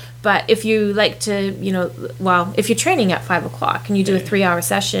it. But if you like to, if you're training at 5 o'clock and you do a 3-hour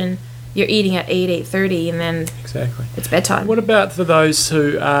session, you're eating at 8:30, and then it's bedtime. What about for those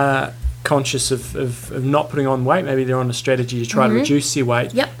who are conscious of not putting on weight? Maybe they're on a strategy to try to reduce their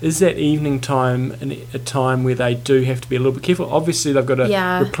weight. Is that evening time a time where they do have to be a little bit careful? Obviously, they've got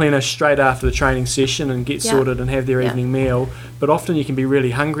to replenish straight after the training session and get sorted and have their evening meal. But often you can be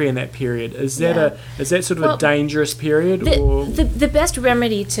really hungry in that period. Is that sort of a dangerous period? The best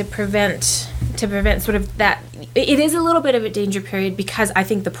remedy to prevent sort of that, it is a little bit of a danger period, because I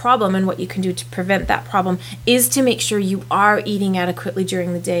think the problem, and what you can do to prevent that problem, is to make sure you are eating adequately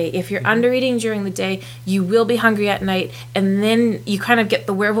during the day. If you're under eating during the day, you will be hungry at night, and then you kind of get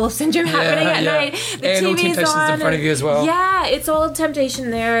the werewolf syndrome happening at night. And all temptations in front of you as well. Yeah, it's all temptation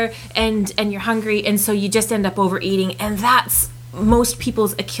there, and you're hungry, and so you just end up overeating, and that's most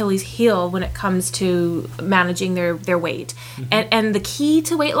people's Achilles heel when it comes to managing their weight. And the key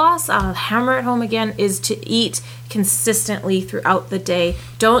to weight loss, I'll hammer it home again, is to eat consistently throughout the day.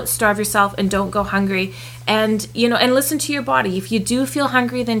 Don't starve yourself, and don't go hungry. And and listen to your body. If you do feel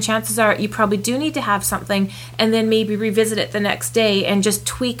hungry, then chances are you probably do need to have something, and then maybe revisit it the next day and just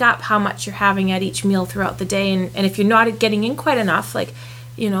tweak up how much you're having at each meal throughout the day. And if you're not getting in quite enough,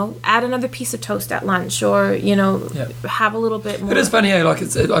 add another piece of toast at lunch, or have a little bit more. It is funny,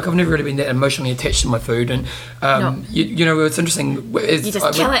 it's like I've never really been that emotionally attached to my food, and it's interesting. You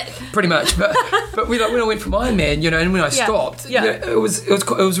just kill it, pretty much. But when I went from Ironman, and when I stopped, it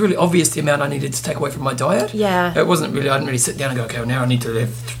was really obvious the amount I needed to take away from my diet. Yeah, it wasn't really. I didn't really sit down and go, okay, well, now I need to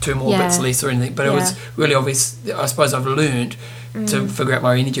have 2 more bits at least or anything. But it was really obvious. I suppose I've learned to figure out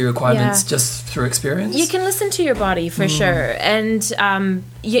my energy requirements just through experience. You can listen to your body for sure, and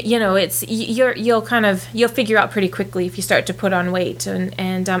it's you'll figure out pretty quickly if you start to put on weight, and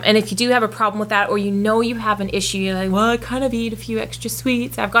if you do have a problem with that, or you have an issue, you're like, well, I kind of eat a few extra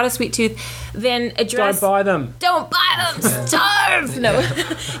sweets, I've got a sweet tooth, then address. Don't buy them. Starve. No,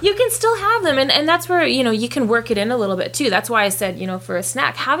 you can still have them, and that's where you can work it in a little bit too. That's why I said for a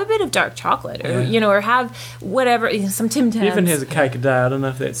snack, have a bit of dark chocolate, or or have whatever, some Tim Tams. Even has a cake a day. I don't know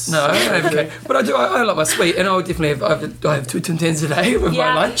if that's... No, I don't have a cake. But I do. I like my sweet, and I would definitely have 2 Tim Tams a day with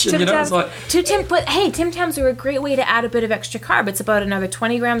my lunch. And, it's like... But hey, Tim Tams are a great way to add a bit of extra carb. It's about another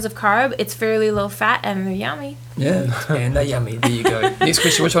 20 grams of carb. It's fairly low fat, and they're yummy. Yeah, and they're yummy. There you go. Next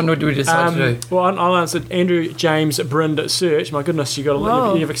question, which one do we decide to do? Well, I'll answer Andrew James Brind Search. My goodness,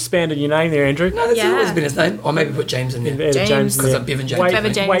 you've expanded your name there, Andrew. No, that's always been his name. Or maybe put James in there. James. Because I'm Bevan James.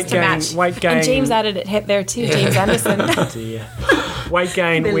 Weight gain. And James added it hit there too. James Anderson. Weight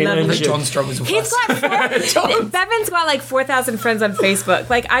gain when injured. John struggles with us. Bevan's got like 4,000 friends on Facebook.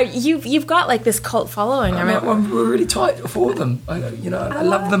 Like you've got like this cult following. We're really tight for them. I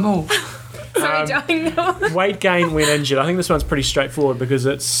love them all. Sorry, John. Weight gain when injured. I think this one's pretty straightforward, because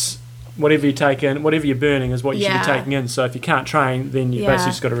it's whatever you take in, whatever you're burning is what you should be taking in. So if you can't train, then you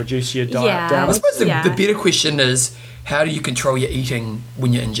basically just got to reduce your diet down. I suppose the better question is, how do you control your eating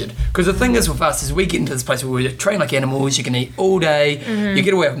when you're injured? Because the thing is with us is we get into this place where we train like animals, you can eat all day, you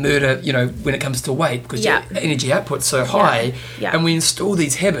get away with murder, when it comes to weight, because your energy output's so high, and we install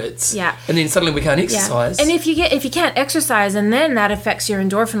these habits, and then suddenly we can't exercise. And if you can't exercise, and then that affects your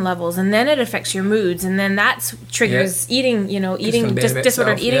endorphin levels, and then it affects your moods, and then that triggers eating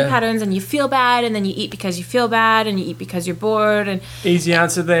disordered eating patterns, and you feel bad, and then you eat because you feel bad, and you eat because you're bored. And easy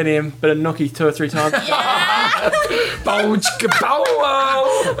answer there, Em, but it knock you 2 or 3 times. Bow, bow,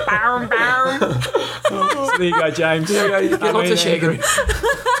 bow, bow. So there you go, James. Get lots of shaking.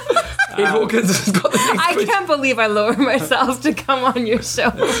 Ed Hawkins has got the next I can't believe I lowered myself to come on your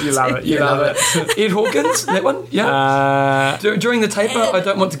show. You love it. You love it. Ed Hawkins, that one? Yeah. During the taper, I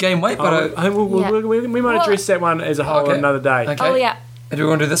don't want to gain weight, but we might address that one as a whole another day. Okay. Oh, yeah. Do we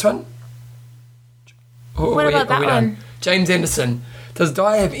want to do this one? What about that one? James Anderson. Does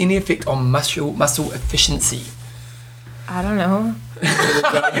diet have any effect on muscle efficiency? I don't know.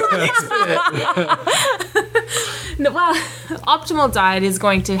 You're an expert. No, well, optimal diet is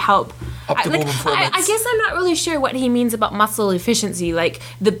going to help. Optimal performance. I guess I'm not really sure what he means about muscle efficiency, like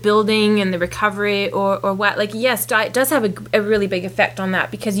the building and the recovery or what. Like, yes, diet does have a really big effect on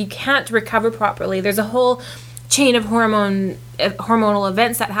that because you can't recover properly. There's a whole chain of hormonal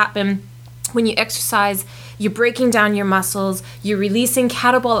events that happen when you exercise. You're breaking down your muscles, you're releasing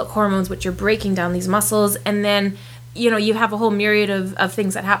catabolic hormones, which are breaking down these muscles, and then you have a whole myriad of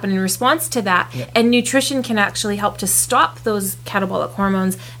things that happen in response to that. Yeah. And nutrition can actually help to stop those catabolic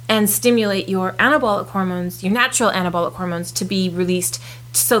hormones and stimulate your anabolic hormones, your natural anabolic hormones, to be released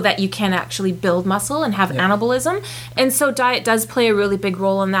so that you can actually build muscle and have anabolism. And so diet does play a really big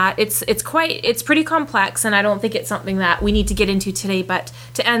role in that. It's pretty complex, and I don't think it's something that we need to get into today. But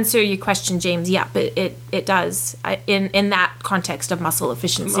to answer your question, James, but it does in that context of muscle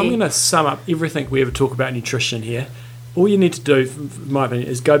efficiency. I'm going to sum up everything we ever talk about nutrition here. All you need to do, in my opinion,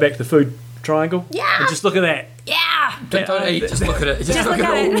 is go back to the food triangle. Yeah. And just look at that. Yeah. Don't eat, just look at it. Just look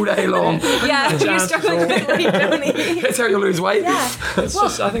at it all day long. Yeah, you're struggling with weight, don't eat. That's how you lose weight. Yeah.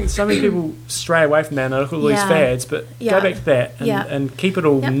 I think so many people stray away from that and look at all these fads, but go back to that and keep it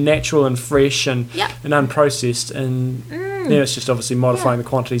all natural and fresh and unprocessed, and it's just obviously modifying the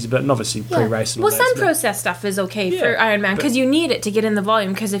quantities a bit, and obviously pre-race and all that. Well, some processed stuff is okay for Ironman because you need it to get in the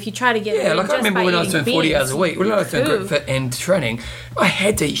volume, because if you try to get it like I remember when I was doing 40 hours a week, when I was doing group fit and training, I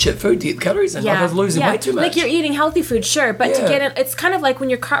had to eat shit food to get the calories in. Like I was losing weight too much. Like you're eating healthy food, sure, but to get in, it's kind of like when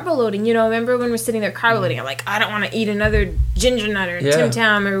you're carbo loading. Remember when we're sitting there carbo loading, I'm like, I don't want to eat another ginger nut or Tim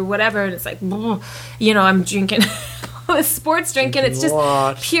Tam or whatever, and it's like, I'm drinking sports drink, and it's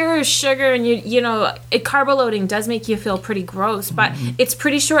just pure sugar, and carbo loading does make you feel pretty gross, but it's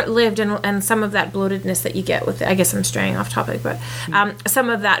pretty short lived, and some of that bloatedness that you get with it, I guess I'm straying off topic, but some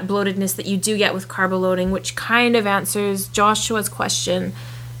of that bloatedness that you do get with carbo loading, which kind of answers Joshua's question.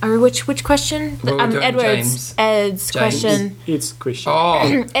 Or which question? Ed's question. Ed's question.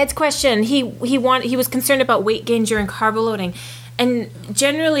 Oh. Ed's question. He was concerned about weight gain during carbo loading. And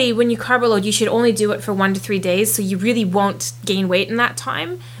generally, when you carbo load, you should only do it for 1 to 3 days, so you really won't gain weight in that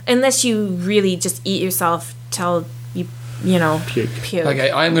time, unless you really just eat yourself till you puke. Okay,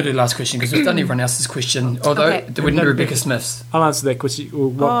 I am going to do the last question because we've done everyone else's question, although we didn't do Rebecca Smith's. I'll answer that question,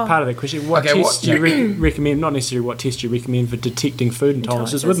 part of that question. What test do you recommend, not necessarily what test you recommend for detecting food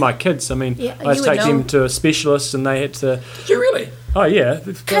intolerances? With my kids, I mean, I just take them to a specialist and they had to... Did you really? Oh, yeah.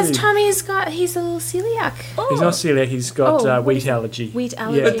 Because Tommy's he's a little celiac. Oh. He's not celiac, he's got wheat allergy. Wheat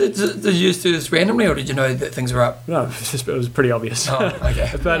allergy. But did you just do this randomly, or did you know that things were up? No, it was pretty obvious. Oh, okay.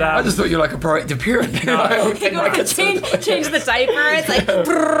 But I just thought you were like a proactive parent. Change the diaper. It's like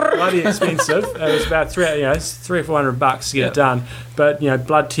bloody expensive. It was about $300 or $400 to get it done. But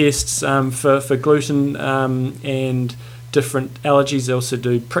blood tests for gluten and different allergies. They also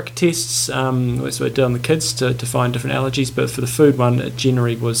do prick tests. That's what they did on the kids to find different allergies. But for the food one, it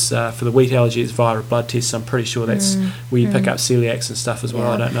generally was for the wheat allergy, it's via a blood test. So I'm pretty sure that's where you pick up celiacs and stuff as well.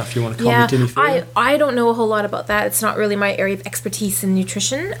 I don't know if you want to comment any further. I don't know a whole lot about that. It's not really my area of expertise in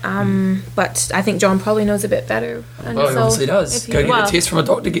nutrition. But I think John probably knows a bit better. And he obviously does. Go get a test from a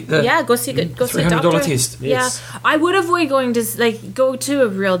doctor. Get the go see a doctor. test. Yes. Yeah, I would avoid going to go to a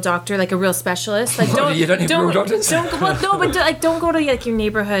real doctor, like a real specialist. Like you don't have real doctors. Don't go to your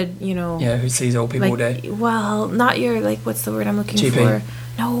neighborhood, who sees old people all day. Well, not your what's the word I'm looking GP. for?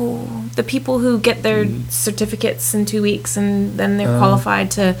 No, the people who get their certificates in 2 weeks and then they're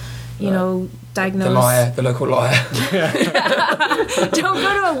qualified to, diagnose. The local liar. Don't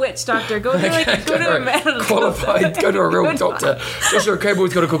go to a witch doctor. Go to go to a medical qualified. Go to a real doctor. Joshua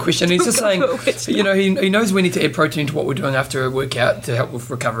Cable's got a good question. He's just saying, he knows we need to add protein to what we're doing after a workout to help with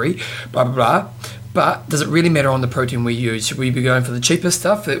recovery. Blah blah blah. But does it really matter on the protein we use? Should we be going for the cheapest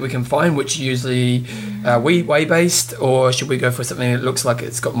stuff that we can find, which usually whey based, or should we go for something that looks like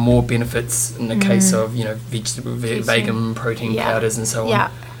it's got more benefits in the case of vegetable, vegan protein powders and so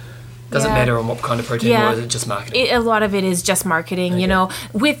on? Does it matter on what kind of protein, or is it just marketing? A lot of it is just marketing. Okay.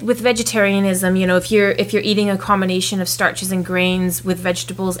 With vegetarianism, if you're eating a combination of starches and grains with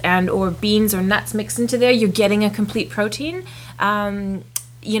vegetables and or beans or nuts mixed into there, you're getting a complete protein.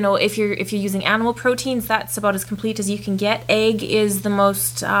 If you're using animal proteins, that's about as complete as you can get. Egg is the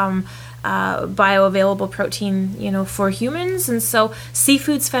most bioavailable protein, for humans, and so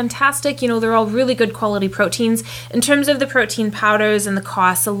seafood's fantastic. They're all really good quality proteins. In terms of the protein powders and the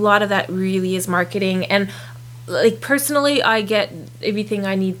costs, a lot of that really is marketing. And personally, I get everything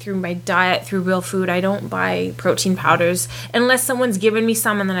I need through my diet, through real food. I don't buy protein powders unless someone's given me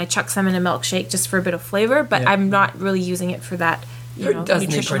some, and then I chuck some in a milkshake just for a bit of flavor. But I'm not really using it for that. Who doesn't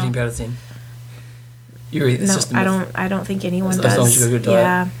need protein powders then? I don't think anyone does. As long as you got a good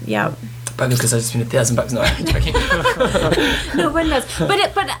diet. Yeah. But because I just spent $1,000, no, I'm joking. No one does. But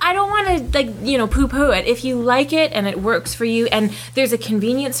I don't want to poo-poo it. If you like it and it works for you, and there's a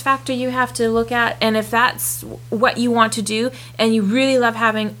convenience factor you have to look at, and if that's what you want to do, and you really love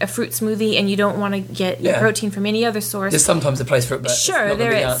having a fruit smoothie, and you don't want to get your protein from any other source, there's sometimes a place for it, but sure, it's not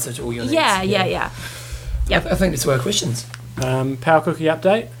the answer to all your needs. Yeah. Yep. I think that's all our questions. Power cookie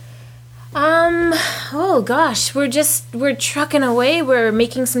update. Oh gosh, we're trucking away. We're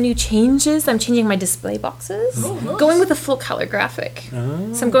making some new changes. I'm changing my display boxes. Oh, nice. Going with a full color graphic.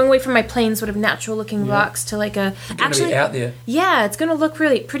 Oh. So I'm going away from my plain sort of natural looking box to like a actually out there. Yeah, it's going to look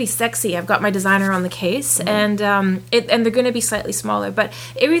pretty sexy. I've got my designer on the case, and they're going to be slightly smaller, but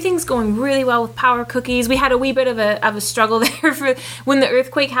everything's going really well with Power Cookies. We had a wee bit of a struggle there for when the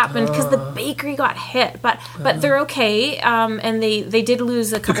earthquake happened because the bakery got hit, but they're okay. And they did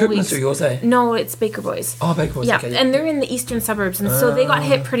lose a couple weeks. Yours, eh? No, it's Baker Boys. Oh, Baker Boys. Yeah, okay. And they're in the eastern suburbs, and so they got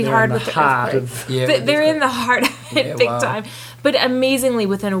hit pretty hard with the earthquake. They're in the heart of it big time. But amazingly,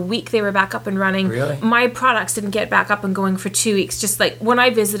 within a week, they were back up and running. Really? My products didn't get back up and going for 2 weeks. Just like when I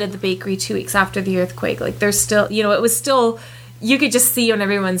visited the bakery 2 weeks after the earthquake, they're still, it was still. You could just see on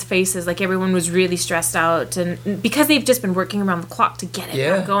everyone's faces, everyone was really stressed out, and because they've just been working around the clock to get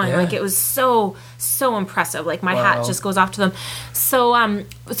it going. Yeah. It was so impressive. My hat just goes off to them. So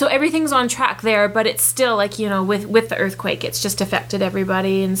everything's on track there, but it's still with the earthquake, it's just affected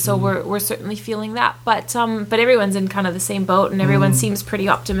everybody, and so we're certainly feeling that. But everyone's in kind of the same boat, and everyone seems pretty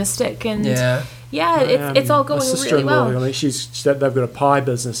optimistic, and it's all going really well. They've got a pie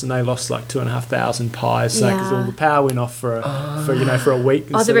business, and they lost 2,500 pies because all the power went off for a week.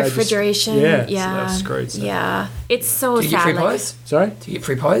 And the refrigeration. So they were screwed. So. Yeah, it's so sad. Do you get free pies? Sorry? Do you get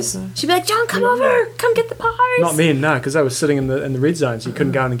free pies? She'd be like, John, come over, come get the pies. Not then, no, because they were sitting in the red zone, so you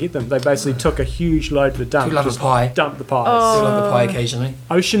couldn't go in and get them. They basically took a huge load to the dump. Do you love a pie? Dumped the pies. I love the pie occasionally.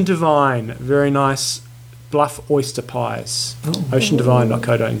 Ocean Divine, very nice bluff oyster pies.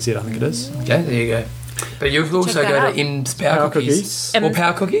 OceanDivine.co.nz, I think it is. Okay, there you go. But you can also go to M's Power Cookies. Or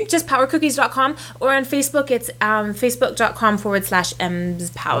Power Cookie? Just powercookies.com, or on Facebook, it's facebook.com/M's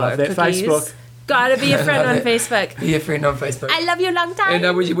Power Cookies. Facebook. Gotta be a friend on Facebook. Be a friend on Facebook. I love you long time.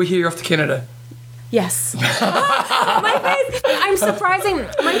 And we hear you off to Canada. Yes. My face. I'm surprising.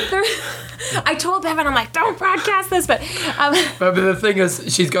 I told Bevan, I'm like, don't broadcast this, but the thing is,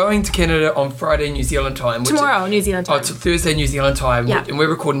 she's going to Canada on Friday New Zealand time. Tomorrow, New Zealand time. Oh, it's Thursday New Zealand time. Yeah. And we're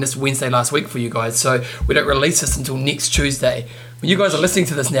recording this Wednesday last week for you guys, so we don't release this until next Tuesday. When you guys are listening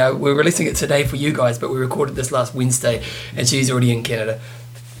to this now, we're releasing it today for you guys, but we recorded this last Wednesday, and she's already in Canada.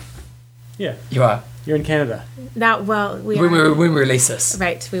 Yeah. You are. You're in Canada. When we release this.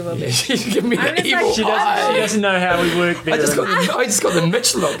 Right, we will be. She's giving me the evil she doesn't know how we work there. I just got the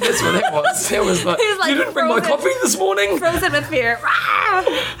Mitch look. That's what that was. That was you didn't bring my coffee this morning? Frozen with fear.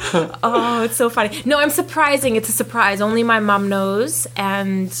 Oh, it's so funny. No, I'm surprising. It's a surprise. Only my mum knows,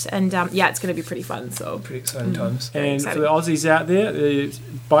 and it's going to be pretty fun. So pretty exciting times. And for the Aussies out there, the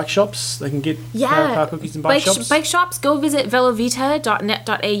bike shops, they can get Power Cookies and bike shops. Bike shops, go visit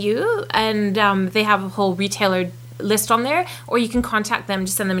velovita.net.au, and they have a whole retailer list on there, or you can contact them,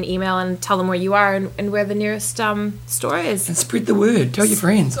 just send them an email and tell them where you are and where the nearest store is. And spread the word. Tell your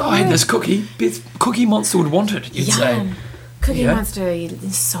friends. I had this cookie. Best Cookie Monster would want it, you'd say. Cookie Monster,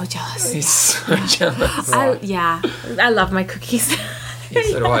 he's so jealous. He's so jealous. I love my cookies.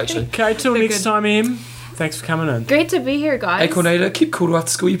 Yes, so do I, actually. Okay, till next time, Em. Thanks for coming in. Great to be here, guys. Hey, Cornada, keep cool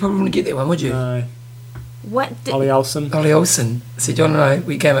after school. You probably wouldn't get that one, would you? No. What? Ollie Olsen. Ollie Olsen. See, John and I,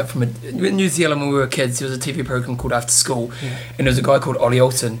 we came up from in New Zealand when we were kids. There was a TV program called After School, and there was a guy called Ollie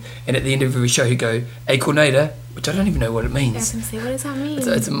Olsen. And at the end of every show, he'd go, "Hey, Cornada," which I don't even know what it means. I was going to say, what does that mean?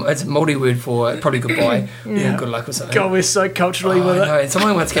 It's a Māori word for probably goodbye or good luck or something. God, we're so culturally with it. I know. And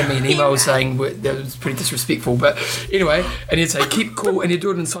someone once gave me an email saying that was pretty disrespectful, but anyway, and he'd say keep cool, and he'd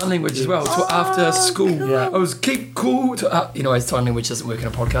do it in sign language as well. So after school, I was keep cool. Sign language doesn't work in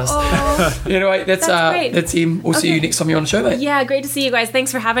a podcast. Anyway, that's great. That's him. We'll see you next time you're on the show, mate. Yeah, great to see you guys.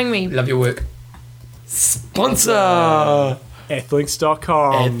 Thanks for having me. Love your work. Sponsor.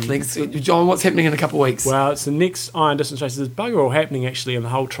 Athlinks.com. Athlinks. John, what's happening in a couple of weeks? Well, it's the next Iron Distance race. There's bugger all happening actually in the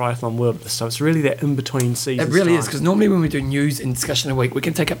whole triathlon world at this time. It's really that in-between season. It really is, because normally when we do news and discussion a week, we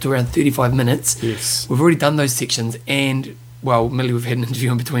can take up to around 35 minutes. Yes. We've already done those sections, and, well, Millie, we've had an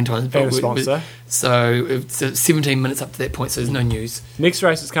interview in between times. And a sponsor. So it's 17 minutes up to that point, so there's no news. Next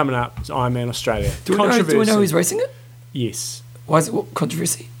race that's coming up is Ironman Australia. Do we know who's racing it? Yes. Why is it what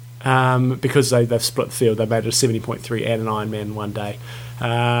controversy? Because they've split the field. They made it a 70.3 and an Ironman one day.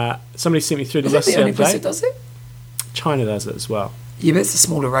 Somebody sent me through the Is list that the only the place other that day. does it? China does it as well. Yeah, but it's a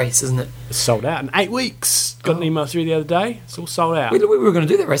smaller race, isn't it? It's sold out in 8 weeks. Got an email through the other day. It's all sold out. We were going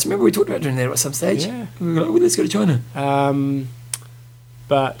to do that race. Remember we talked about doing that at some stage? Yeah. We were like, well, let's go to China.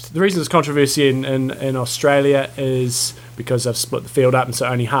 But the reason there's controversy in Australia is because they've split the field up, and so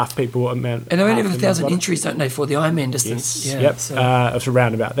only half people amount. And they only have 1,000 entries, don't they, for the Ironman distance? Yes. Yeah, Yep. so. It's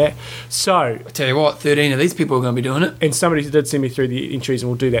around about that. So I tell you what, 13 of these people are going to be doing it. and somebody did send me through the entries, and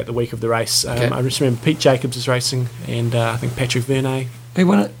we'll do that the week of the race. Okay. I just remember Pete Jacobs is racing, and I think Patrick Vernay. Who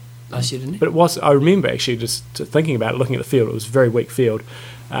won it last year, didn't he? But it was. I remember actually just thinking about it, looking at the field. It was a very weak field.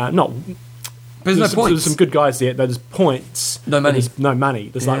 Not. But there's no points. There's some good guys there. There's points. No money. There's no money.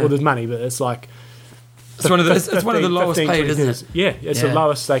 There's there's money, but it's like. It's one of the lowest 15, paid, isn't it? Yeah, it's the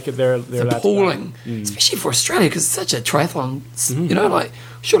lowest they could. They're It's allowed appalling, to go. especially for Australia, because it's such a triathlon. Like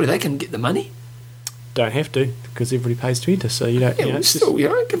surely they can get the money. Don't have to because everybody pays to enter. So you don't. Yeah, it's still,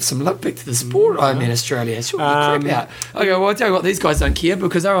 give some love back to the sport. I'm in Australia. Sure, crap out. Okay, well, I'll tell you what, these guys don't care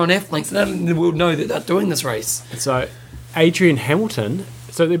because they're on Athlinks and the world know that they're doing this race. So, Adrian Hamilton.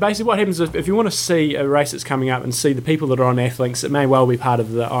 So basically, what happens is if you want to see a race that's coming up and see the people that are on Athlinks, it may well be part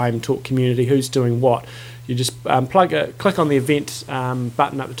of the I'm Talk community. Who's doing what? You just click on the event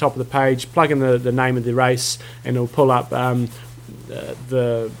button at the top of the page, plug in the name of the race, and it'll pull up the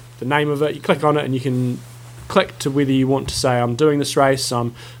name of it. You click on it, and you can click to whether you want to say I'm doing this race,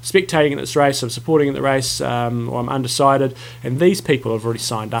 I'm spectating in this race, I'm supporting in the race, or I'm undecided. And these people have already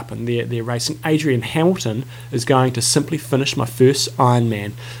signed up and they're racing. Adrian Hamilton is going to simply finish my first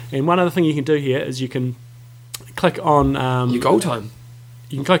Ironman. And one other thing you can do here is you can click on Your goal time.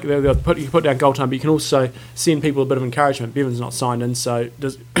 You can click. You can put down goal time, but you can also send people a bit of encouragement. Bevan's not signed in, so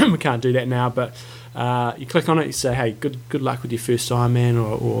we can't do that now. But you click on it. You say, "Hey, good luck with your first Ironman,"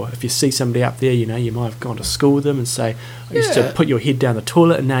 or if you see somebody up there, you might have gone to school with them and say, "I used to put your head down the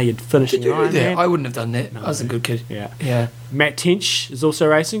toilet, and now you're finishing your Ironman." That? I wouldn't have done that. I was a good kid. Yeah. Matt Tench is also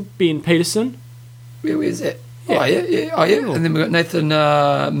racing. Ben Peterson. Where's that? Yeah. Oh yeah. And then we've got Nathan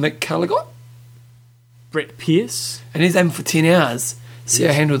McCullough. Brett Pierce. And he's aiming for 10 hours. See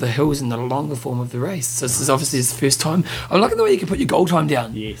how handle the hills in the longer form of the race. So this is obviously his first time. I'm liking the way you can put your goal time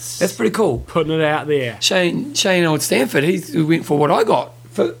down. Yes. That's pretty cool. Putting it out there. Shane Old Stanford, he went for what I got.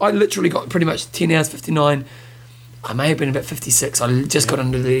 I literally got pretty much 10 hours 59. I may have been about 56. I just got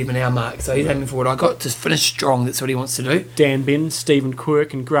under the even hour mark. So he's aiming for what I got to finish strong. That's what he wants to do. Dan Benn, Stephen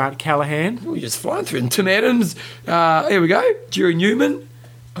Quirk and Grant Callahan. We're just flying through. And Tim Adams. Here we go.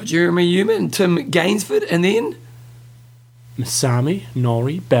 Jeremy Newman, Tim Gainsford, and then Masami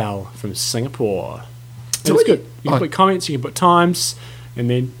Nori Bell from Singapore. So it's good. You can put comments, you can put times, and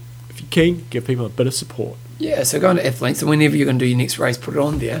then if you're keen, give people a bit of support. Yeah, so go on to Athlinks, and whenever you're going to do your next race, put it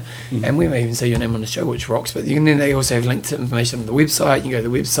on there. And we may even say your name on the show, which rocks. But then they also have links to information on the website. You can go to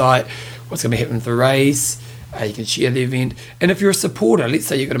the website, what's going to be happening with the race. You can share the event. And if you're a supporter, let's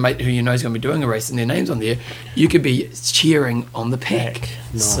say you've got a mate who you know is going to be doing a race and their name's on there, you could be cheering on the pack.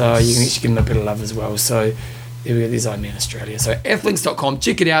 Nice. So you can actually give them a bit of love as well. So there we go, there's Ironman Australia. So athlinks.com,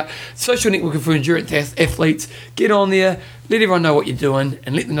 check it out. Social networking for endurance athletes. Get on there, let everyone know what you're doing,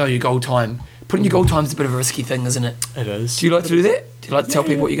 and let them know your goal time. Putting your goal time is a bit of a risky thing, isn't it? It is. Do you like to do that? Do you like to tell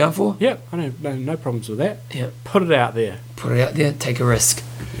people what you're going for? Yeah, I don't no problems with that. Yeah. Put it out there. Put it out there, take a risk.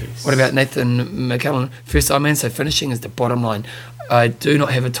 Yes. What about Nathan McCullough? First Ironman, so finishing is the bottom line. I do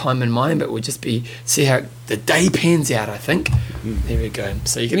not have a time in mind, but we'll just see how the day pans out, I think. There we go.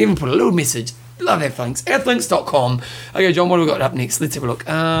 So you can even put a little message Love Athlinks. Athlinks.com. Okay, John, what have we got up next? Let's have a look.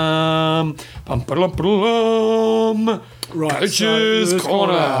 Right, Coach's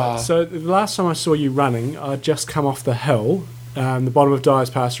Corner. So the last time I saw you running, I'd just come off the hill, the bottom of Dyers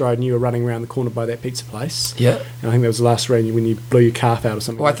Pass Road, and you were running around the corner by that pizza place. Yeah. And I think that was the last round when you blew your calf out or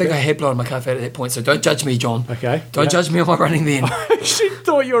something. Well, I think I had blown my calf out at that point, so don't judge me, John. Okay. Don't judge me on my running then. I actually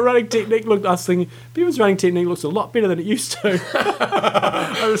thought your running technique looked... I was thinking, Bevan's running technique looks a lot better than it used to.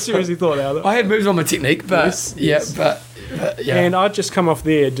 I seriously thought that. I had moves on my technique, but... Yes. But yeah. And I'd just come off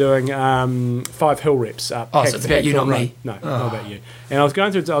there doing 5 hill reps up. Oh, so it's about you, not me. No, not about you. And I was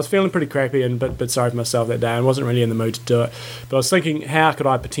going through... I was feeling pretty crappy and but sorry for myself that day. I wasn't really in the mood to do it. But I was thinking, how could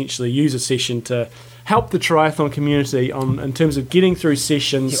I potentially use a session to help the triathlon community in terms of getting through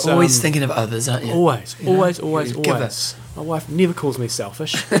sessions? You're always thinking of others, aren't you? Always. Give us. My wife never calls me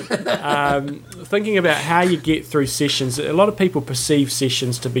selfish. Thinking about how you get through sessions. A lot of people perceive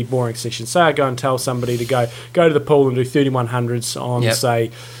sessions to be boring sessions. Say I go and tell somebody to go to the pool and do 3100s on, say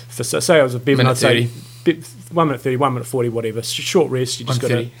I was a Bevan, I'd say 1 minute 30, 1 minute 40, whatever. Short rest. You just got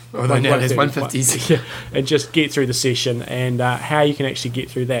to... Although now there's 150s. Yeah, and just get through the session and how you can actually get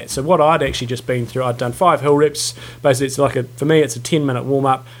through that. So what I'd actually just been through, I'd done 5 hill reps. Basically, it's like for me, it's a 10-minute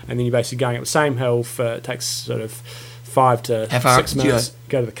warm-up, and then you're basically going up the same hill it takes sort of 5 to 6 minutes.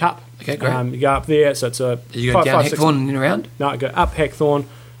 Go to the cup. Okay, great. You go up there, so it's a... You go down Hackthorn and then around? No, I go up Hackthorn,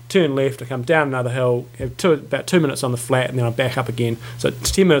 turn left, I come down another hill, have about 2 minutes on the flat, and then I'm back up again. So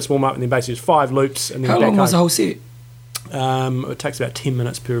it's 10 minutes warm up, and then basically it's 5 loops, and then How long was the whole set? It takes about 10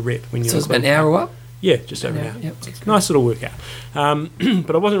 minutes per rep. So it's about an hour up? Yeah, just over an hour. Yep. Nice little workout.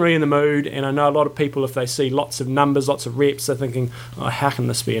 But I wasn't really in the mood, and I know a lot of people, if they see lots of numbers, lots of reps, they're thinking, how can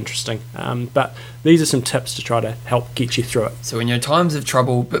this be interesting? But these are some tips to try to help get you through it. So when you're in times of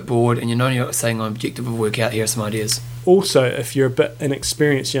trouble, a bit bored, and you're not saying I'm objective of workout, here are some ideas. Also, if you're a bit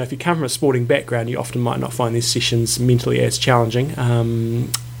inexperienced, if you come from a sporting background, you often might not find these sessions mentally as challenging.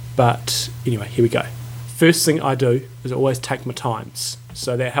 But anyway, here we go. First thing I do is always take my times.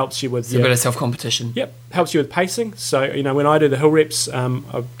 So that helps you with... a bit of self-competition. Yep, helps you with pacing. So, when I do the hill reps, I'm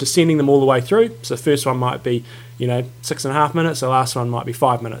descending them all the way through. So the first one might be, 6.5 minutes. The last one might be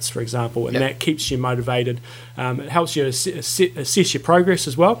 5 minutes, for example. And that keeps you motivated. It helps you assess your progress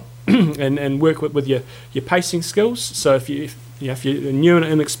as well and work with your pacing skills. So if you're new and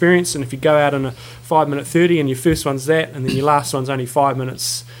inexperienced, and if you go out in a 5 minute 30 and your first one's that, and then your last one's only 5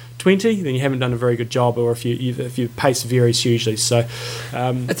 minutes 20, then you haven't done a very good job, or if your pace varies hugely. So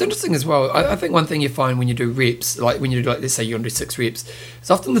it's interesting as well. I think one thing you find when you do reps, like when you do, let's say you're going to do 6 reps,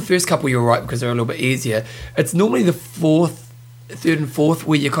 it's often the first couple you're right because they're a little bit easier. It's normally the third and fourth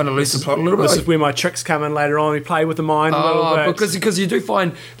where you kind of lose the plot a little bit. This is where my tricks come in later on. We play with the mind a little bit. Because you do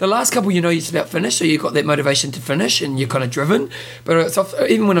find the last couple you're just about finished, so you've got that motivation to finish and you're kind of driven. But it's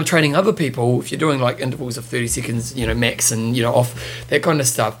even when I'm training other people, if you're doing like intervals of 30 seconds, max and off, that kind of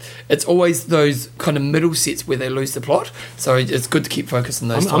stuff, it's always those kind of middle sets where they lose the plot. So it's good to keep focused on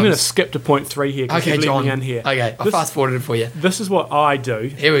those times. I'm going to skip to point 3 here. Okay, John. In here. Okay, I fast forwarded for you. This is what I do.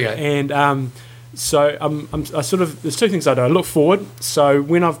 Here we go. And so I sort of, there's 2 things I do. I look forward. So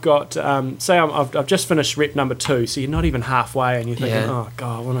when I've got, say I've just finished rep number 2, so you're not even halfway, and you're thinking, oh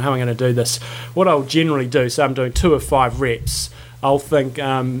God, how am I going to do this? What I'll generally do, so I'm doing 2 of 5 reps. I'll think,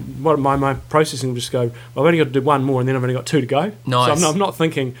 what my processing will just go, I've only got to do 1 more, and then I've only got 2 to go. Nice. So I'm not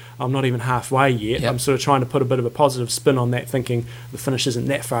thinking, I'm not even halfway yet. Yep. I'm sort of trying to put a bit of a positive spin on that, thinking the finish isn't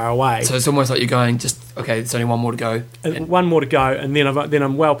that far away. So it's almost like you're going, there's only 1 more to go. 1 more to go, and then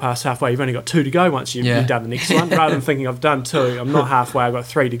I'm well past halfway. You've only got 2 to go once you've done the next one. Rather than thinking I've done 2, I'm not halfway, I've got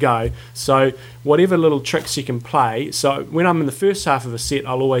 3 to go. So whatever little tricks you can play. So when I'm in the first half of a set,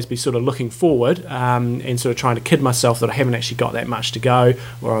 I'll always be sort of looking forward and sort of trying to kid myself that I haven't actually got that much to go,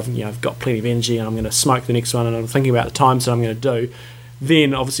 or I've got plenty of energy and I'm going to smoke the next one, and I'm thinking about the times that I'm going to do.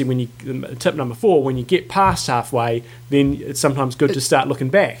 Then obviously tip number 4, when you get past halfway, then it's sometimes good to start looking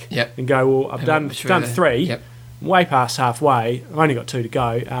back and go, well, I've done 3, way past halfway, I've only got 2 to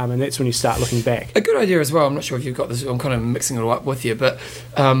go, and that's when you start looking back. A good idea as well, I'm not sure if you've got this, I'm kind of mixing it all up with you, but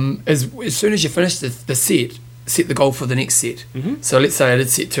as soon as you finish the set the goal for the next set. Mm-hmm. So let's say I did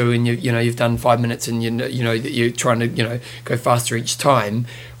set 2 and you've done 5 minutes and you're trying to go faster each time.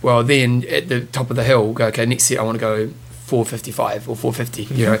 Well, then at the top of the hill, go, okay, next set I want to go 4:55 or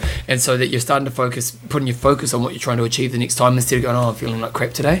 4:50, and so that you're starting to putting your focus on what you're trying to achieve the next time instead of going, I'm feeling like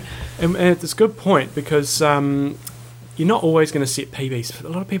crap today. And it's a good point because you're not always going to set PBs. A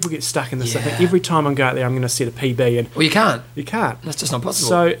lot of people get stuck in this. I think every time I go out there, I'm going to set a PB. And well, you can't. You can't. That's just not possible.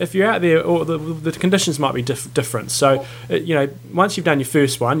 So if you're out there, or the conditions might be different. So, once you've done your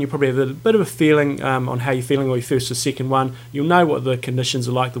first one, you probably have a bit of a feeling on how you're feeling, or your first or second one. You'll know what the conditions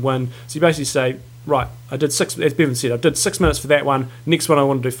are like, the wind. So you basically say, right, I did 6, as Bevan said, I did 6 minutes for that one. Next one I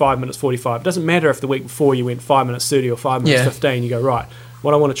want to do 5 minutes 45. It doesn't matter if the week before you went 5 minutes 30 or 5 minutes 15. You go, right,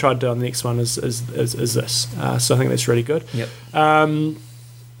 what I want to try to do on the next one is this. So I think that's really good. Yep. Now,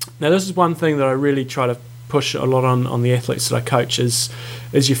 this is one thing that I really try to push a lot on the athletes that I coach is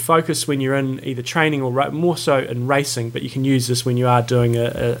your focus when you're in either training or more so in racing, but you can use this when you are doing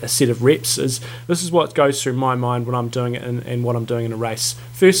a set of reps. This is what goes through my mind when I'm doing it and what I'm doing in a race.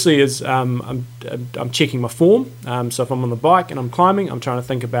 Firstly is I'm checking my form. So if I'm on the bike and I'm climbing, I'm trying to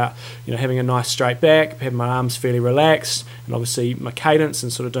think about having a nice straight back, having my arms fairly relaxed, and obviously my cadence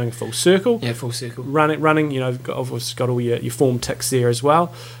and sort of doing a full circle. Yeah, full circle. Running. Obviously got all your form ticks there as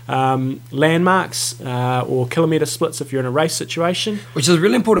well. Landmarks or kilometre splits if you're in a race situation, which is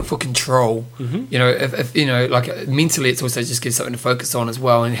really important for control. Mm-hmm. If like mentally, it's also just gives something to focus on as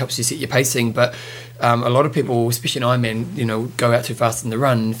well, and it helps you set your pacing. But a lot of people, especially in Ironman, go out too fast in the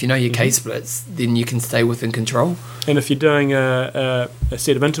run. If you know your K splits, then you can stay within control. And if you're doing a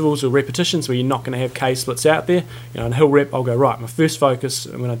set of intervals or repetitions where you're not going to have K splits out there, in a hill rep, I'll go, right, my first focus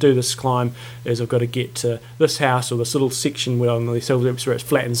when I do this climb is I've got to get to this house or this little section where on these hill reps where it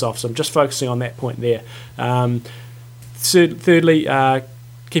flattens off. So I'm just focusing on that point there. Thirdly,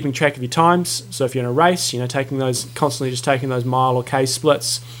 keeping track of your times. So if you're in a race, taking those mile or K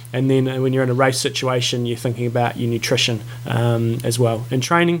splits. And then when you're in a race situation, you're thinking about your nutrition as well. In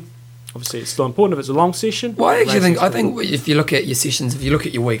training, obviously it's still important if it's a long session. Well, I think if you look at your sessions, if you look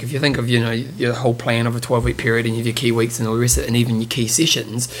at your week, if you think of your whole plan of a 12-week period and you have your key weeks and all the rest of it, and even your key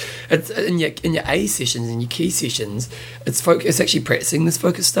sessions, it's in your A sessions and your key sessions, it's actually practicing this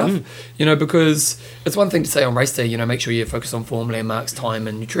focus stuff. Because it's one thing to say on race day, make sure you focus on form, landmarks, time,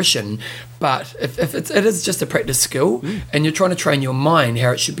 and nutrition. But if it is just a practice skill, and you're trying to train your mind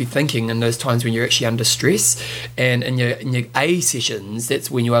how it should be thinking in those times when you're actually under stress, and in your A sessions,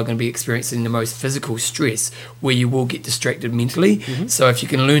 that's when you are going to be experiencing the most physical stress, where you will get distracted mentally. Mm-hmm. So if you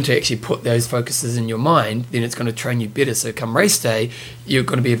can learn to actually put those focuses in your mind, then it's going to train you better. So come race day, you're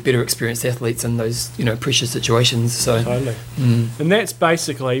going to be a better experienced athlete in those pressure situations. So totally. And that's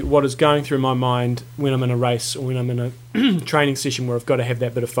basically what is going through my mind when I'm in a race or when I'm in a training session where I've got to have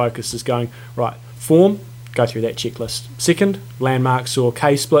that bit of focus, is going, right, form, go through that checklist. Second, landmarks or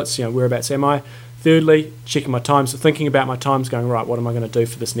K splits, whereabouts am I? Thirdly, checking my times, thinking about my times, going, right, what am I going to do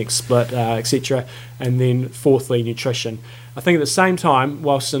for this next split, etc. And then fourthly, nutrition. I think at the same time,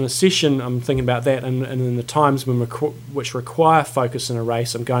 whilst in a session I'm thinking about that, and in the times which require focus in a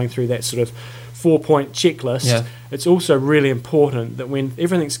race, I'm going through that sort of 4-point checklist. Yeah. It's also really important that when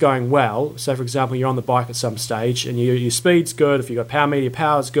everything's going well, so for example, you're on the bike at some stage and your speed's good, if you've got power meter, your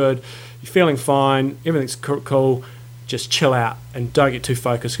power's good, you're feeling fine, everything's cool, just chill out and don't get too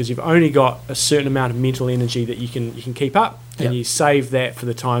focused, because you've only got a certain amount of mental energy that you can keep up, and you save that for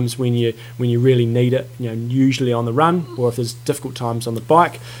the times when you really need it, usually on the run, or if there's difficult times on the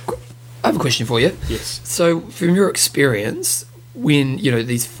bike. I have a question for you. Yes. So from your experience, when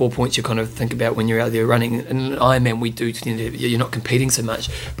these 4 points you kind of think about when you're out there running, and in Ironman we do tend to, you're not competing so much,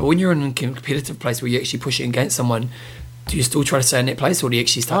 but when you're in a competitive place where you're actually pushing against someone, do you still try to stay in that place, or do you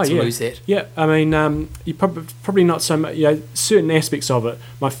actually start to lose that? Yeah, I mean, you probably not so much. Certain aspects of it.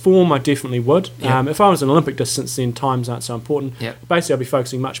 My form, I definitely would. Yeah. If I was an Olympic distance, then times aren't so important. Yeah. Basically, I'll be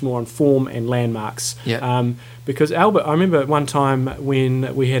focusing much more on form and landmarks. Yeah. Because Albert, I remember one time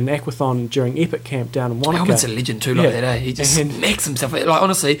when we had an aquathon during Epic Camp down in Wanaka. Albert's a legend too, like that, eh? He just smacks himself. Like,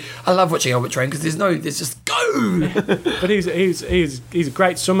 honestly, I love watching Albert train, because there's just go. But he's a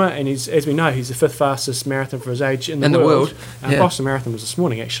great swimmer, and as we know, he's the 5th fastest marathon for his age in the world. Boston Marathon was this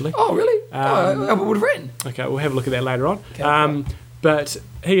morning, actually. Oh, really? Albert would have ran. Okay, we'll have a look at that later on. Okay, but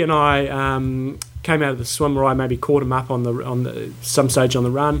he and I came out of the swim where I maybe caught him up on some stage on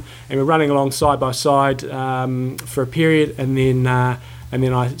the run, and we're running along side by side for a period, and then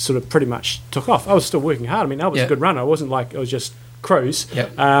I sort of pretty much took off. I was still working hard. I mean, Albert's a good runner. I wasn't like I was just cruise.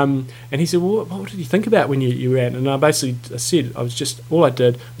 Yep. And he said, well, what did you think about when you ran? And I said, all I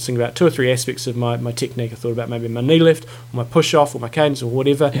did was think about 2 or 3 aspects of my technique. I thought about maybe my knee lift, or my push off, or my cadence, or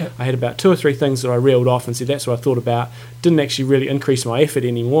whatever. Yep. I had about 2 or 3 things that I reeled off and said, that's what I thought about. Didn't actually really increase my effort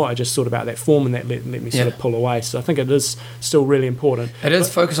anymore. I just thought about that form, and that let me sort of pull away. So I think it is still really important. It is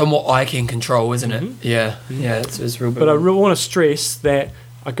focus on what I can control, isn't it? Yeah, it's real big. But I really want to stress that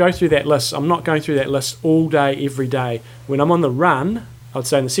I go through that list. I'm not going through that list all day, every day. When I'm on the run, I'd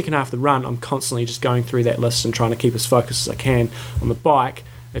say in the second half of the run, I'm constantly just going through that list and trying to keep as focused as I can. On the bike,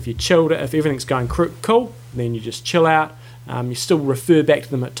 if you chilled it, if everything's going cool, then you just chill out. You still refer back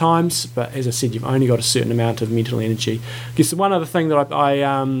to them at times, but as I said, you've only got a certain amount of mental energy. I guess the one other thing that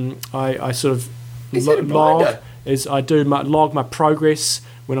I sort of log is I do log my progress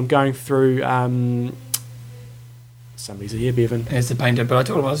when I'm going through. Somebody's here, Bevan. It's the painter, but I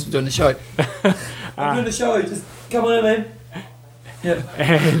told him I was doing the show. I'm doing the show. Just come on, man. Yeah.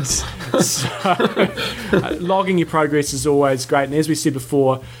 And so logging your progress is always great. And as we said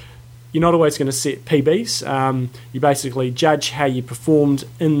before, you're not always going to set PBs. You basically judge how you performed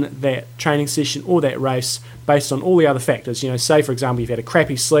in that training session or that race based on all the other factors. Say, for example, you've had a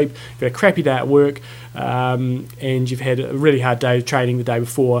crappy sleep, you've had a crappy day at work, and you've had a really hard day of training the day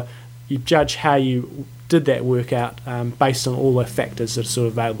before. You judge how you did that workout based on all the factors that are sort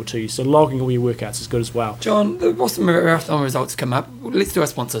of available to you. So logging all your workouts is good as well. John, the Boston Marathon results come up. Let's do a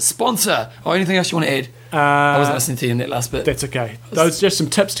sponsor. Or anything else you want to add? I wasn't listening to you in that last bit. That's okay. Those are just some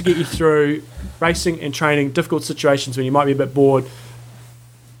tips to get you through racing and training, difficult situations when you might be a bit bored.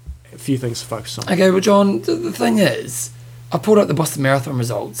 A few things to focus on. Okay, well, John, the thing is, I pulled up the Boston Marathon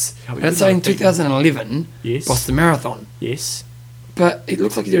results. And it's saying 2011 yes. Boston Marathon. Yes. But it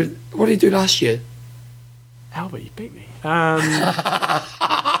looks like you did. What did you do last year? Albert, you beat me. He's in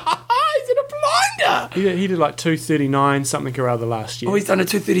a blinder. He did like 2:39 something or other last year. Oh, he's done a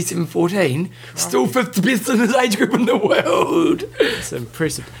 2:37.14. Still fifth best in his age group in the world. It's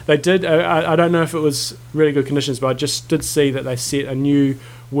impressive. They did. I don't know if it was really good conditions, but I just did see that they set a new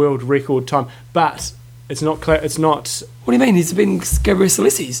world record time. But it's not clear. It's not. What do you mean? He's been Gabriel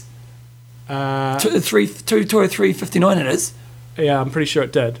Salesi's. 2:03.59 it is. Yeah, I'm pretty sure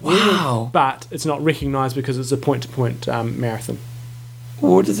it did. Wow. But it's not recognised because it's a point-to-point marathon.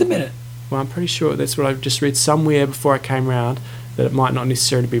 What does it matter? Well, I'm pretty sure that's what I've just read somewhere before I came round, that it might not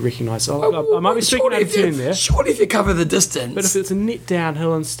necessarily be recognised. I might be speaking out of turn there. Surely if you cover the distance. But if it's a net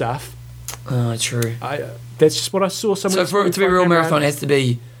downhill and stuff... Oh, true. That's just what I saw somewhere. So for it to be a real marathon, it has to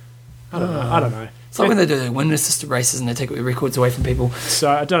be... I don't know. It's like when they do the win assisted races and they take records away from people.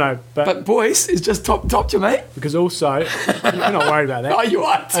 So, I don't know. But boys, it's just topped you, mate. Because also, you're not worried about that. Oh, you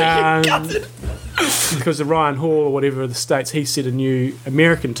are too. You're gutted. Because of Ryan Hall or whatever of the States, he set a new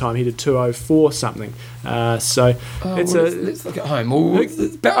American time. He did 2:04 something. Let's look at home. Well,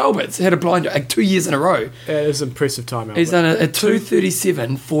 Albert's had a blinder 2 years in a row. It is an impressive time, Albert. He's done a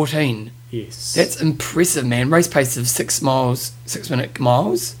 2:37.14. Yes. That's impressive, man. Race pace of 6 minute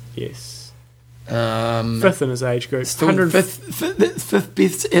miles. Yes. Fifth in his age group. Still fifth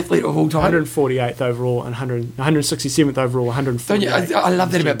best athlete of all time. 148th overall and 167th overall, 148th. I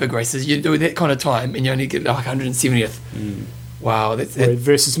love that about big races. You do that kind of time and you only get like 170th. Mm. Wow.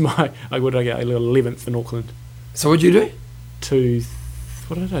 Versus what did I get? A little 11th in Auckland. So what did you do?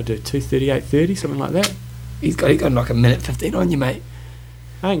 What did I do? 2:38.30, something like that. He's got like a minute 15 on you, mate.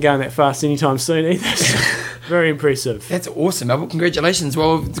 I ain't going that fast anytime soon either. Very impressive. That's awesome, Albert. Congratulations.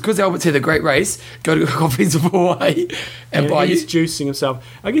 Well, because Albert's had a great race, go to Coffees of Hawaii and buy. He's juicing himself.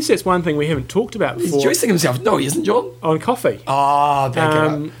 I guess that's one thing we haven't talked about before. He's juicing himself. No, he isn't, John. On coffee. Back it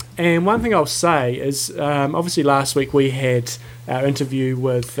up. And one thing I'll say is, obviously last week we had our interview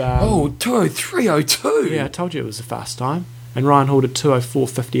with... 2:03.02. Yeah, I told you it was a fast time. And Ryan Hall did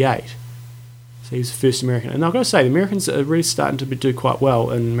 2:04.58. He was the first American. And I've got to say, the Americans are really starting to do quite well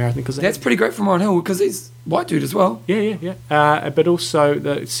in marathon. That's pretty great from Ryan Hill because he's a white dude as well. Yeah. But also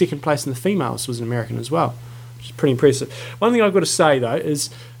the second place in the females was an American as well, which is pretty impressive. One thing I've got to say, though,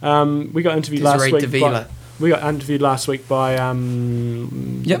 is we got interviewed last week by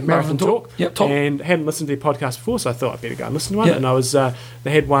Marathon Talk. Yep, Talk. And hadn't listened to their podcast before, so I thought I'd better go and listen to one. Yep. And I was they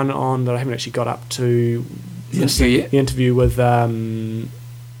had one on that I haven't actually got up to the interview with...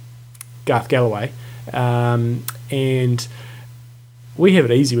 Garth Galloway, and we have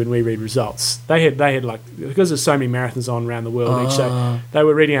it easy when we read results. They had like, because there's so many marathons on around the world each day, they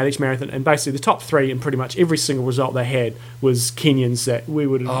were reading out each marathon, and basically the top three in pretty much every single result they had was Kenyans that we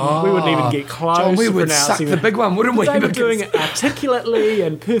wouldn't even get close. John, we would suck the big one, wouldn't we? They were doing it articulately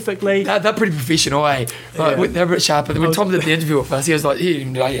and perfectly. They're pretty professional, eh? Like, they're a bit sharper. When Tom did the interview with us, he was like, he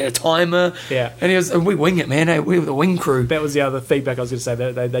had a timer. Yeah. And we wing it, man. We were the wing crew. That was the other feedback I was going to say.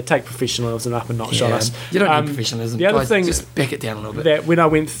 They take professionalism up a notch on us. You don't need professionalism. The other thing, just back it down a little bit. That when I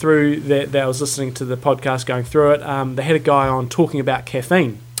went through that I was listening to the podcast going through it, they had a guy on talking about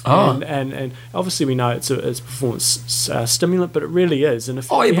caffeine. And obviously we know it's a performance stimulant, but it really is. And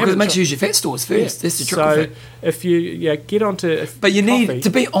because it makes you use your fat stores first. That's the trick of it. If you get onto... But you need, to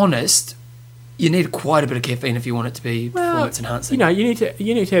be honest, you need quite a bit of caffeine if you want it to be performance enhancing. You need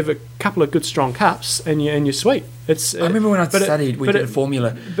to have a couple of good strong cups, and you're sweet. I remember when I studied, we did a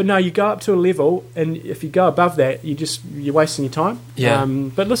formula. But no, you go up to a level, and if you go above that, you're wasting your time. Yeah.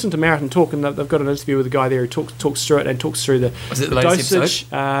 But listen to Marathon Talk, and they've got an interview with a guy there who talks through it and talks through the. Was it the latest dosage.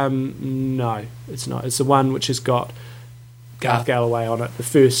 episode? No, it's not. It's the one which has got Garth Galloway on it. The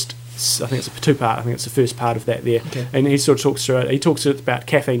first. I think it's a two-part. I think it's the first part of that there, and he sort of talks through it. He talks about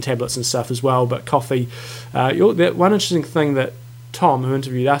caffeine tablets and stuff as well, but coffee. That one interesting thing that Tom, who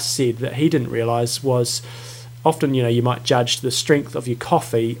interviewed us, said that he didn't realise was often, you might judge the strength of your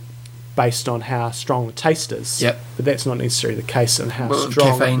coffee based on how strong the taste is. Yep. But that's not necessarily the case on how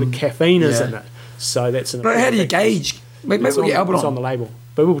strong the caffeine is in it. So that's an. But how do you gauge? Maybe we'll get Albert on. It's on the label.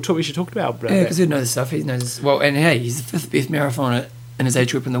 But we should talk about that. Yeah, because he knows this stuff. He knows well, and hey, he's the 5th best marathoner in his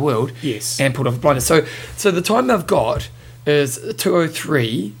age group in the world. Yes. And pulled off a blinder. So the time I've got is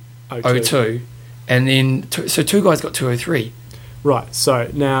 2:03:02, and then two guys got 2:03. Right. So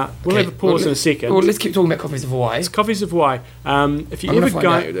now we'll have a pause in a second. Well, let's keep talking about Coffees of Hawaii. It's Coffees of Hawaii. If you ever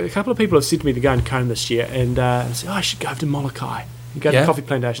go, a couple of people have said to me they're going to Kona this year, and say, I should go over to Molokai. You go to coffee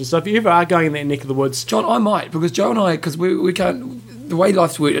plantations. So if you ever are going in that neck of the woods, John, I might, because Joe and I, because we can't. The way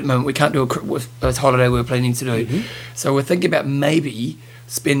life's worked at the moment, we can't do a holiday we're planning to do. Mm-hmm. So we're thinking about maybe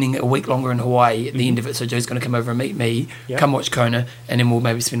spending a week longer in Hawaii at the end of it. So Joe's going to come over and meet me, come watch Kona, and then we'll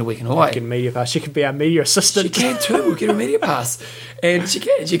maybe spend a week in Hawaii. Get a media pass. She can be our media assistant. She can too. We'll get a media pass, and she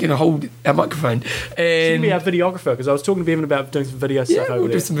can hold our microphone. And she can be our videographer, because I was talking to Bevan about doing some video stuff over there.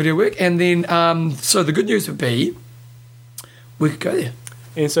 We'll do some video work, and then so the good news would be we could go there.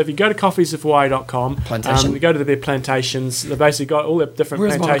 And so if you go to coffeesofhawaii.com, you go to their plantations. They've basically got all the different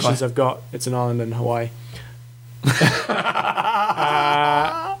plantations they've got. It's an island in Hawaii.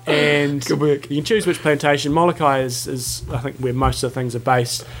 And good work. You can choose which plantation. Molokai is I think where most of the things are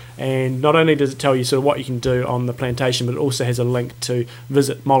based, and not only does it tell you sort of what you can do on the plantation, but it also has a link to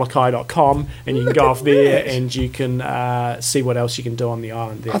visit molokai.com, and you can go off there and you can see what else you can do on the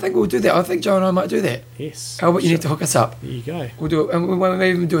island there. I think we'll do that. I think Joe and I might do that. Yes. Albert, you need to hook us up. There you go. We'll do it, and we might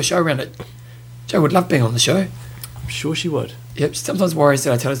even do a show around it. Joe would love being on the show. I'm sure she would. Yep, she sometimes worries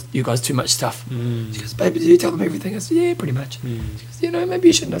that I tell you guys too much stuff. She goes, baby, do you tell them everything? I said, yeah, pretty much. She goes, maybe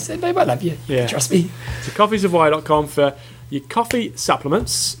you shouldn't. I said, babe, I love you. Yeah. Trust me. So coffeesofhawaii.com for your coffee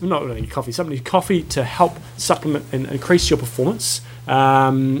supplements. Not really coffee supplements, coffee to help supplement and increase your performance.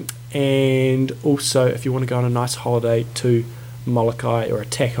 And also, if you want to go on a nice holiday to Molokai or a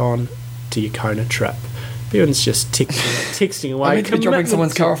tack on to your Kona trip. Bevan's just texting away. I'm meant to be dropping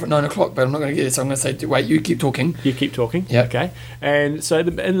someone's car off at 9 o'clock, but I'm not going to get it, so I'm going to say, wait, you keep talking. You keep talking? Yeah. Okay. And so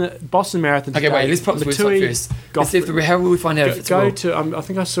in the Boston Marathon today... Okay, wait, let's pop the website first. How will we find out if it's Go to... I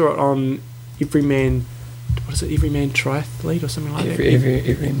think I saw it on Everyman... What is it? Everyman Triathlete or something like that?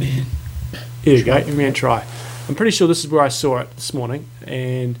 Everyman. There you go, Everyman Tri. I'm pretty sure this is where I saw it this morning,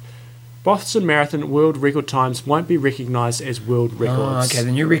 and... Boston Marathon world record times won't be recognised as world records. Okay,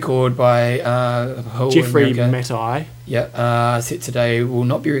 the new record by Jeffrey Matai. Set today will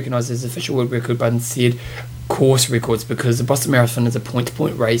not be recognised as official world record, but instead course records, because the Boston Marathon is a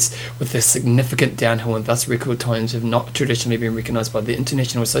point-to-point race with a significant downhill, and thus record times have not traditionally been recognised by the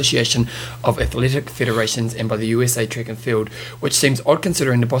International Association of Athletic Federations and by the USA Track and Field, which seems odd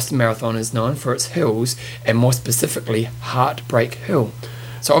considering the Boston Marathon is known for its hills, and more specifically Heartbreak Hill.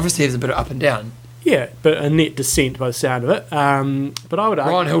 So obviously there's a bit of up and down. Yeah, but a net descent by the sound of it. But I would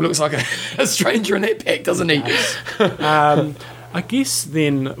argue... Ryan Hill looks like a stranger in that pack, doesn't he? I guess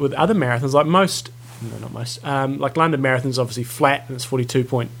then with other marathons, like most... No, not most. Like London Marathon's obviously flat, and it's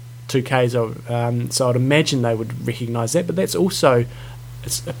 42.2 Ks. So I'd imagine they would recognise that. But that's also...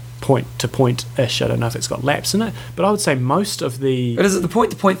 It's a point-to-point-ish. I don't know if it's got laps in it. But I would say most of the... But is it the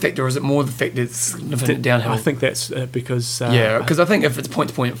point-to-point factor, or is it more the fact that it's significant downhill? I think that's because... because I think if it's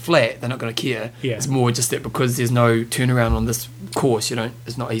point-to-point flat, they're not going to care. Yeah. It's more just that because there's no turnaround on this course,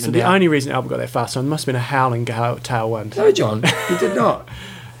 it's not even So the only reason Albert got that fast, so it must have been a howling tailwind. No, John, he did not.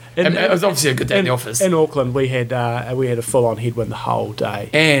 And it was obviously a good day in the office. In Auckland, we had a full-on headwind the whole day.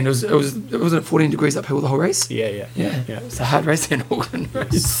 And it wasn't 14 degrees uphill the whole race? Yeah. It's a hard race in Auckland.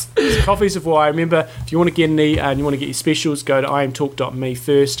 It's Coffees of Hawaii. Remember, if you want to get any and you want to get your specials, go to imtalk.me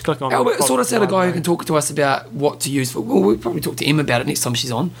first. Click on Albert sort us out a guy who can talk to us about what to use for. Well, we'll probably talk to Emma about it next time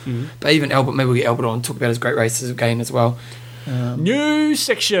she's on. Mm-hmm. But even Albert, maybe we'll get Albert on and talk about his great races again as well. New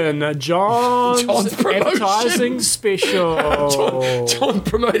section, John's advertising special. John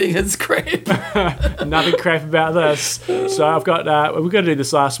promoting his crap. Nothing crap about this. So I've got, we were going to do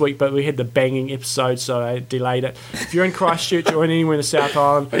this last week, but we had the banging episode, so I delayed it. If you're in Christchurch or anywhere in the South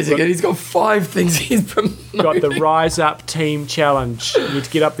Island, he's got 5 things he's promoting. Got the Rise Up Team Challenge. You need to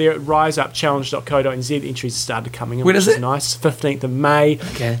get up there at riseupchallenge.co.nz. Entries started coming in, when which is it? Nice. 15th of May.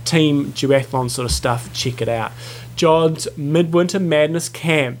 Okay. Team duathlon sort of stuff. Check it out. John's Midwinter Madness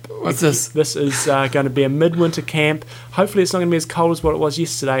Camp. What's this? This is going to be a midwinter camp. Hopefully it's not going to be as cold as what it was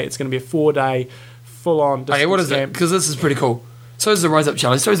yesterday. It's going to be a 4-day full-on distance Okay, what is camp. it? Because this is pretty cool. So is the Rise Up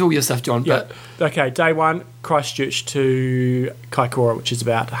Challenge. So is all your stuff, John. Yeah. But Okay, day 1, Christchurch to Kaikoura, which is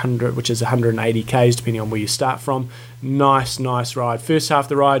about 180 k's, depending on where you start from. Nice ride. First half of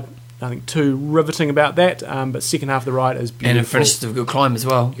the ride, nothing too riveting about that, but second half of the ride is beautiful. And it finishes with a good climb as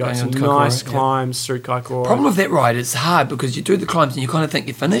well. You got some nice climbs through Kaikoura. Problem with that ride, it's hard because you do the climbs and you kind of think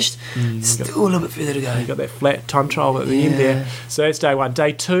you're finished. Still a little bit further to go. You got that flat time trial at the end there. So that's day 1.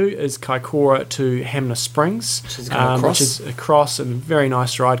 Day 2 is Kaikoura to Hamner Springs, which is across and very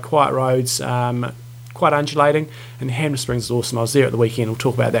nice ride. Quiet roads, quite undulating, and Hamner Springs is awesome. I was there at the weekend. We'll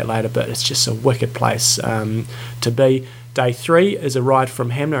talk about that later, but it's just a wicked place to be. Day 3 is a ride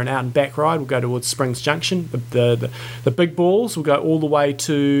from Hamner, an out and back ride. We'll go towards Springs Junction. The big balls will go all the way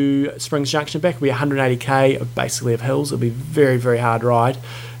to Springs Junction back. It'll be 180k basically of hills. It'll be a very, very hard ride.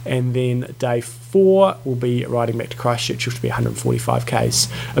 And then day 4 will be riding back to Christchurch, which will be 145k's.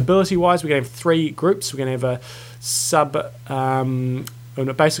 Ability-wise, we're going to have 3 groups. We're going to have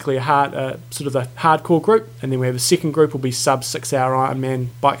a basically a hardcore group, and then we have a second group will be sub 6 hour Ironman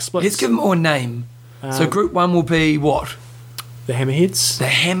bike splits. Let's give them all a name. So group 1 will be what? The Hammerheads. The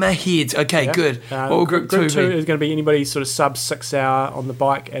Hammerheads. Okay, Yeah. good. What will group 2 be? Group 2 be? is going to be anybody sort of sub 6 hour on the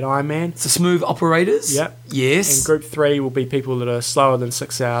bike at Ironman. So smooth operators? Yep. Yes. And group 3 will be people that are slower than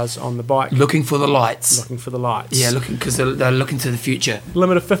 6 hours on the bike. Looking for the lights. Yeah, because they're looking to the future.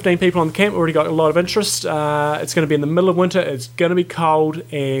 Limit of 15 people on the camp. Already got a lot of interest. It's going to be in the middle of winter. It's going to be cold,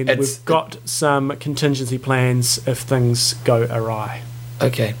 and we've got some contingency plans if things go awry.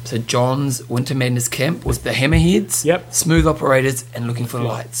 Okay, so John's Winter Madness Camp with the Hammerheads, Yep. smooth operators, and looking for the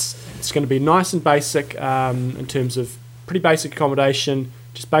lights. It's going to be nice and basic in terms of pretty basic accommodation,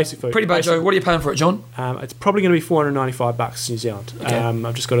 just basic food. Pretty basic. What are you paying for it, John? It's probably going to be $495 New Zealand. Okay.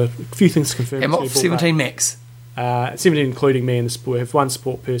 I've just got a few things to confirm. And what, 17 max? 17 including me and the support. We have one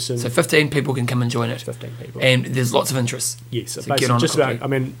support person. So 15 people can come and join it. 15 people. And there's lots of interest. Yes, so basically just about. I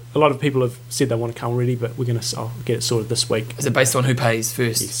mean, a lot of people have said they want to come already, but we're going to get it sorted this week. Is it based on who pays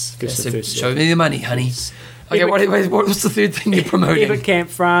first? Yes, first. Show me the money, honey. Yes. Okay, what's the third thing you're promoting? Epic Camp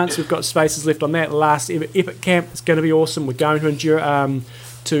France. We've got spaces left on that. Last Epic Camp. It's going to be awesome. We're going to endure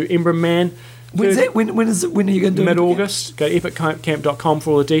to Embrunman. When's that? When are you going to do it? Mid-August. Go to epiccamp.com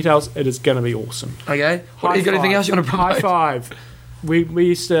for all the details. It is going to be awesome. Okay. What, you got anything else you want to promote? High Five. We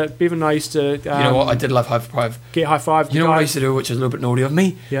used to, Bev and I used to... you know what? I did love High Five. Get High Five. You know what I used to do, which was a little bit naughty of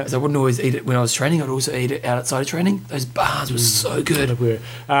me? Yeah. Is I wouldn't always eat it when I was training. I'd also eat it outside of training. Those bars were so good. They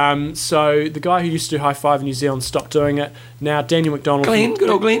were. So the guy who used to do High Five in New Zealand stopped doing it. Now Daniel McDonald... Glenn,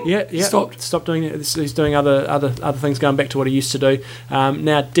 good old Glenn. Yeah. Stopped doing it. He's doing other things, going back to what he used to do.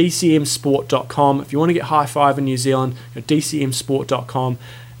 Now DCMsport.com. If you want to get High Five in New Zealand, go to DCMsport.com.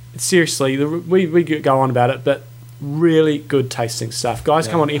 Seriously, we go on about it, but really good tasting stuff. Guys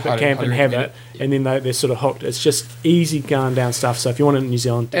come on Epic Camp and have it, and then they're sort of hooked. It's just easy going down stuff. So if you want it in New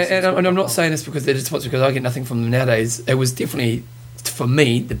Zealand... And I'm not saying this because they're just sponsored, because I get nothing from them nowadays. It was definitely, for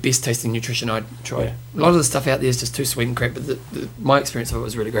me, the best tasting nutrition I'd tried. Yeah. A lot of the stuff out there is just too sweet and crap, but my experience of it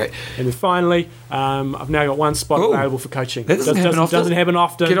was really great. And then finally, I've now got one spot available for coaching. That doesn't happen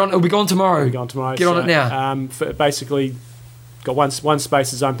often. Get on. It'll be gone tomorrow. Get on it now. Basically, got one space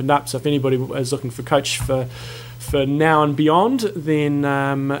has opened up. So if anybody is looking for coach for now and beyond, then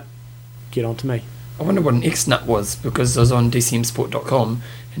get on to me. I wonder what an X-Nut was, because I was on DCMsport.com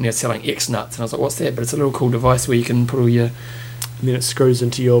and they're selling X-Nuts, and I was like, what's that? But it's a little cool device where you can put all your... And then it screws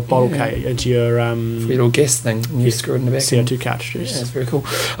into your bottle case, into your... for your little gas thing, and you screw it in the back. CO2 cartridges. Yeah, that's very cool.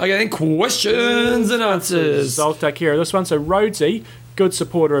 Okay, then questions and answers. I'll take care of this one. So Rhodesy, good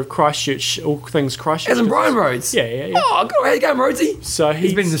supporter of Christchurch, all things Christchurch. As in Brian Rhodes? Yeah. Oh, good. How you going, Rhodesy? So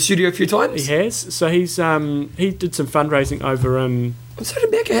he's been in the studio a few times. He has. So he's he did some fundraising over in... So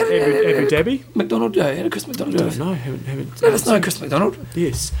did Becca. Abu Dhabi. McDonald Day. Had a Chris McDonald Day. I don't know. Haven't Let us know, Chris McDonald.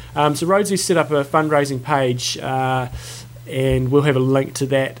 Yes. So Rhodesy set up a fundraising page, and we'll have a link to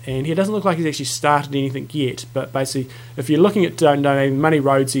that. And he doesn't look like he's actually started anything yet, but basically, if you're looking at donating money,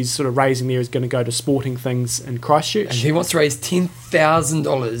 Rhodesy's sort of raising there is going to go to sporting things in Christchurch. And he wants to raise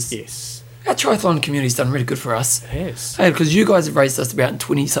 $10,000. Yes. How triathlon community's done really good for us. It has. Hey, because you guys have raised us about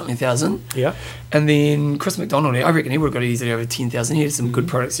 20-something thousand. Yeah. And then Chris McDonald, I reckon he would have got easily over 10,000. He has some good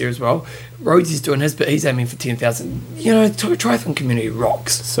products here as well. Rhodesy's doing his, but he's aiming for 10,000. You know, triathlon community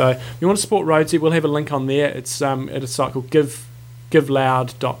rocks. So if you want to support Rhodesy, we'll have a link on there. It's at a site called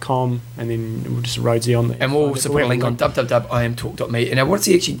giveloud.com, and then we'll just Rhodesy on there. And we'll also put a link on www.imtalk.me. And now, what's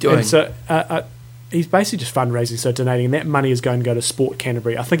he actually doing? And so he's basically just fundraising, so donating, and that money is going to go to Sport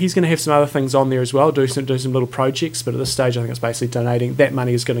Canterbury. I think he's going to have some other things on there as well, do some little projects, but at this stage I think it's basically donating. That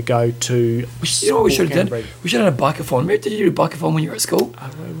money is going to go to you know what we should have done? We should have done a bikeathon. Did you do a bikeathon when you were at school?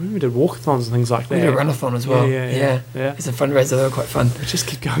 We did walkathons and things like that. We did a runathon as well. Yeah. It's a fundraiser, they were quite fun. Just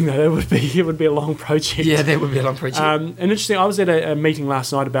keep going though, it would be a long project. Yeah, that would be a long project. And interesting, I was at a meeting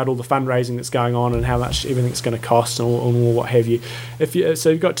last night about all the fundraising that's going on and how much everything's going to cost and all what have you. So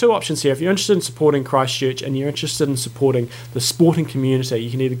you've got two options here. If you're interested in supporting Christchurch and you're interested in supporting the sporting community, you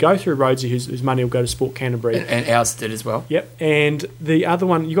can either go through Rhodesy, whose money will go to Sport Canterbury. And ours did as well. Yep. And the other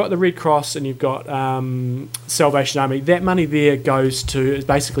one, you've got the Red Cross and you've got Salvation Army. That money there goes to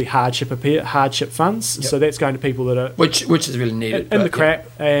basically hardship funds. Yep. So that's going to people that are... Which is really needed. In the crap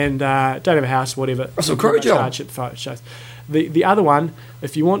and don't have a house, whatever. Russell Crowe job. Hardship shows. The other one,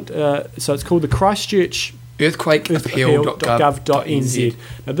 if you want... so it's called the Christchurch... earthquakeappeal.gov.nz.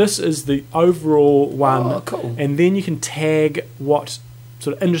 Now this is the overall one. Oh, cool. And then you can tag what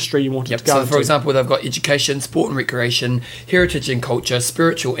sort of industry you want it to go so into. For example, they've got education, sport and recreation, heritage and culture,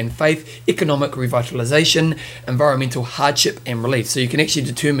 spiritual and faith, economic revitalisation, environmental hardship and relief. So you can actually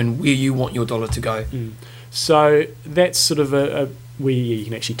determine where you want your dollar to go. So that's sort of where you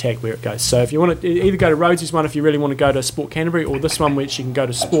can actually tag where it goes. So if you want to either go to Rhodesy's one if you really want to go to Sport Canterbury, or this one which you can go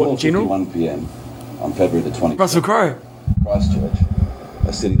to sport in general. 1 p.m. on February the 20th. Russell Crowe. Christchurch,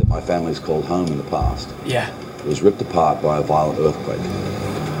 a city that my family's called home in the past, was ripped apart by a violent earthquake.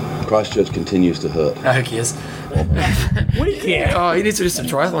 Christchurch continues to hurt. Oh, who cares? What do you care? Oh, he needs to do some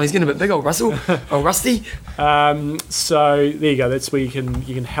triathlon. He's getting a bit big, old Russell. Oh, Rusty. So there you go. That's where you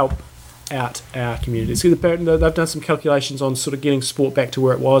can help out our community. So they've done some calculations on sort of getting sport back to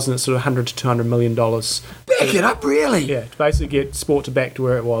where it was, and it's sort of $100 to $200 million. Back it up, really? Yeah, to basically get sport to back to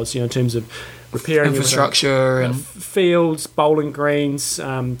where it was, in terms of repairing infrastructure and fields, bowling greens.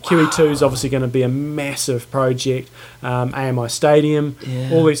 QE2 is obviously going to be a massive project. AMI Stadium,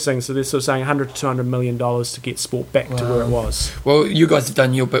 all these things. So they're sort of saying $100 to $200 million to get sport back to where it was. Well, you guys have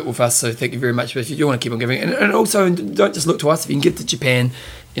done your bit with us, so thank you very much. But if you do want to keep on giving, and also don't just look to us. If you can give to Japan,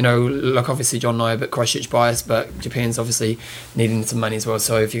 like obviously John and I are a bit Christchurch biased, but Japan's obviously needing some money as well.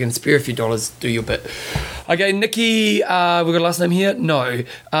 So if you can spare a few dollars, do your bit. Okay, Nikki, we've got a last name here. No.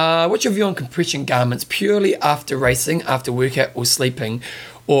 What's your view on compression garments purely after racing, after workout, or sleeping?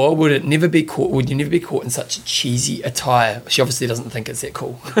 Or would you never be caught in such a cheesy attire? She obviously doesn't think it's that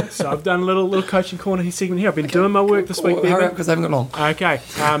cool. So I've done a little coaching corner segment here. I've been doing my work this week. Hurry up, because I haven't got long. Okay.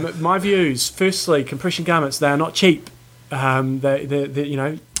 My views. Firstly, compression garments, they are not cheap. You can't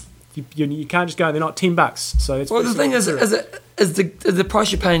just go. They're not $10. So it's the thing is the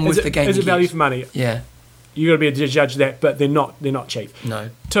price you're paying worth the game? Is it value for money? Yeah. You got to be able to judge that, but they're not cheap. No.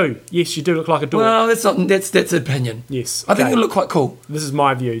 2, yes, you do look like a dog. Well, that's opinion. Yes. I think you look quite cool. This is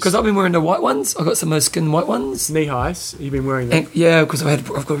my views. Because I've been wearing the white ones. I've got some of those skin white ones. Knee highs. You've been wearing them. Because I've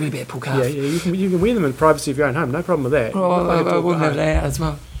got a really bad pull calf. Yeah. You can wear them in the privacy of your own home. No problem with that. Oh, I wouldn't have that as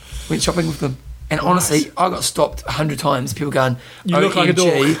well. Went shopping with them. And honestly, I got stopped 100 times. People going, you look like a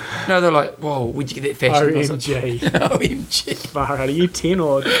dog. No, they're like, whoa, where'd you get that fashion? OMG. OMG. Far out. Are you 10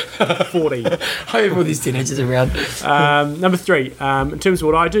 or 40? I have all these teenagers around. Number 3, in terms of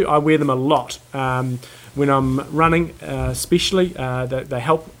what I do, I wear them a lot. When I'm running, especially, they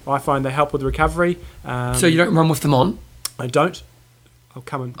help. I find they help with recovery. So you don't run with them on? I don't. I'll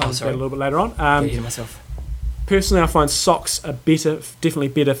come and that a little bit later on. Myself. Personally, I find socks are definitely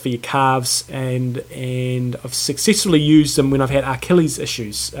better for your calves, and I've successfully used them when I've had Achilles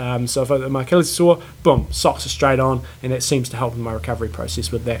issues. So if my Achilles is sore, boom, socks are straight on, and that seems to help in my recovery process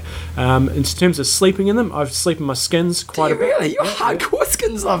with that. In terms of sleeping in them, I sleep in my skins quite a bit. Really? You're a hardcore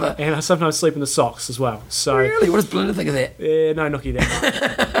skins lover. And I sometimes sleep in the socks as well. So really? What does Belinda think of that? No, Nookie,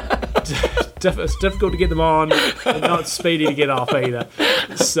 that it's difficult to get them on, and not speedy to get off either.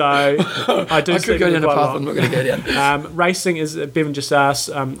 So I could go down a path I'm not going to go down. Racing, as Bevan just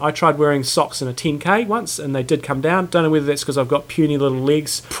asked, I tried wearing socks in a 10K once, and they did come down. Don't know whether that's because I've got puny little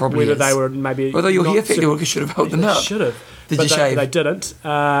legs. Probably whether they were maybe. Although your hair factor should have held them up. Should have. Did you shave? They didn't,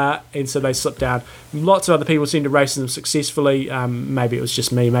 and so they slipped down. Lots of other people seem to race in them successfully. Maybe it was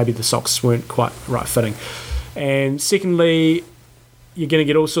just me. Maybe the socks weren't quite right fitting. And secondly, you're going to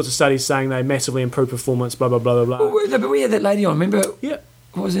get all sorts of studies saying they massively improve performance, blah, blah, blah, blah, blah. Well, but we had that lady on, remember? Yeah.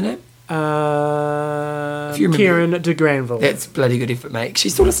 What was her name? Kieran de Granville. That's bloody good effort, mate. She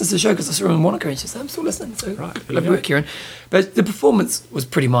still listens to the show because I saw her in Wanaka and she said, I'm still listening. So, love your work, Kieran. But the performance was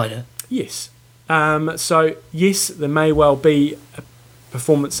pretty minor. Yes. So, yes, there may well be a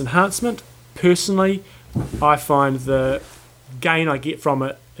performance enhancement. Personally, I find the gain I get from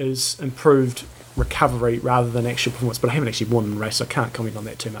it is improved recovery rather than actual performance. But I haven't actually won the race, so I can't comment on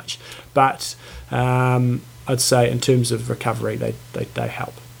that too much. But I'd say in terms of recovery, they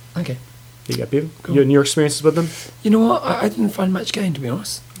help. Okay. There you go, Bev. Cool. Your experiences with them? You know what? I didn't find much gain, to be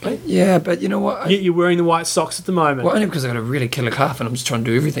honest. Okay. Yeah, but you know what? You're wearing the white socks at the moment. Well, only because I've got a really killer calf and I'm just trying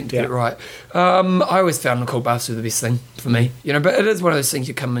to do everything to get it right. I always found the cold baths were the best thing for me. You know, but it is one of those things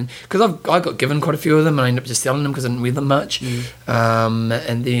you come in... Because I got given quite a few of them and I ended up just selling them because I didn't wear them much.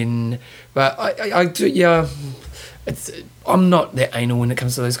 And then... But I do... Yeah... I'm not that anal when it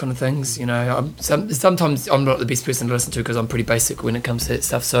comes to those kind of things, you know. Sometimes I'm not the best person to listen to because I'm pretty basic when it comes to that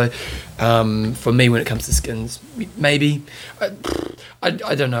stuff. So, for me, when it comes to skins, maybe I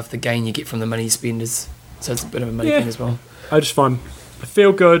don't know if the gain you get from the money you spend is so it's a bit of a money thing as well. I just find I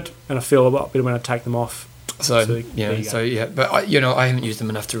feel good and I feel a lot better when I take them off. But I haven't used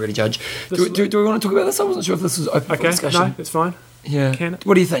them enough to really judge. Do we want to talk about this? I wasn't sure if this was open for discussion. No, it's fine. Yeah.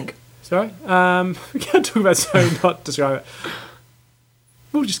 What do you think? Sorry? We can't talk about something, not describe it.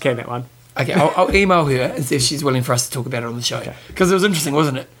 We'll just can that one. Okay, I'll email her and see if she's willing for us to talk about it on the show. Because it was interesting,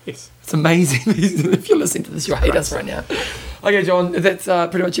 wasn't it? Yes. It's amazing. If you're listening to this, you'll hate us right now. Okay, John, that's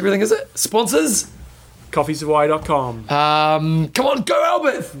pretty much everything, is it? Sponsors? CoffeesHawaii.com. Come on, go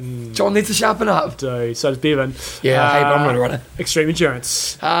Albert! John needs to sharpen up. So does Bevan. Yeah, hey, but I'm not a runner. Extreme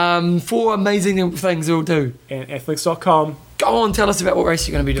Endurance. 4 amazing things we'll do. And athletes.com. Go on, tell us about what race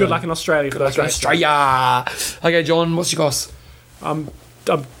you're going to be doing. Good luck in Australia. Good luck in Australia. Okay, John, what's your cost? I'm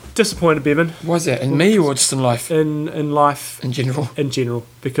disappointed, Bevan. Why is that? In me or just in life? In life. In general? In general,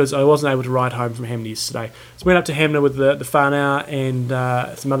 because I wasn't able to ride home from Hamner yesterday. So went up to Hamner with the whānau and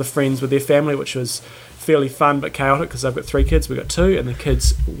some other friends with their family, which was fairly fun but chaotic because I've got 3 kids, we've got 2, and the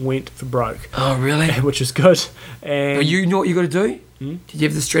kids went for broke. Oh, really? Which is good. And but you know what you got to do? Did you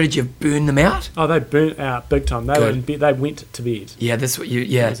have the strategy of burn them out? Oh, they burnt out big time. They went to bed. Yeah, that's what you...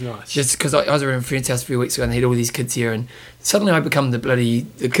 Yeah, it was nice. Just because I was around a friend's house a few weeks ago and they had all these kids here and suddenly I become the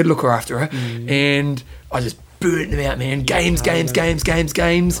kid looker after her and I just burnt them out, man. Games.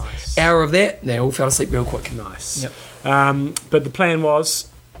 Nice. Hour of that, they all fell asleep real quick. Nice. Yep. But the plan was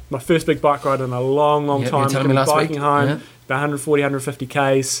my first big bike ride in a long time. You were me last biking week. home, about 140, 150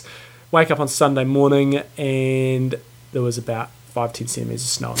 Ks. Wake up on Sunday morning and there was about 5-10 centimetres of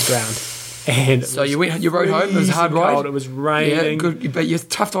snow on the ground. And so you rode home. It was a hard ride. Cold, it was raining. Yeah, good. But you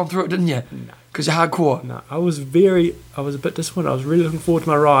toughed on through it, didn't you? No, because you're hardcore. No, I was a bit disappointed. I was really looking forward to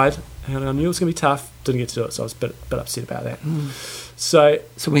my ride, and I knew it was going to be tough. Didn't get to do it, so I was a bit upset about that. So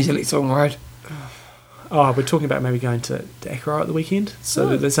when's your next long ride? Oh, we're talking about maybe going to Akarai at the weekend.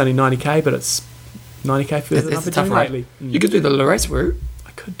 So that's only 90k, but it's 90k further than I've been doing lately. You could do the Lorraine route.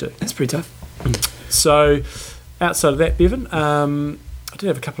 I could do. That's pretty tough. So outside of that, Bevan, I did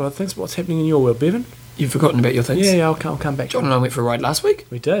have a couple of other things. But what's happening in your world, Bevan? You've forgotten about your things? Yeah, I'll come back. John and I went for a ride last week.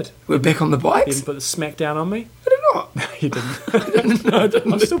 We did. We were back on the bikes. You didn't put the smack down on me? I did not. No, you didn't. No, I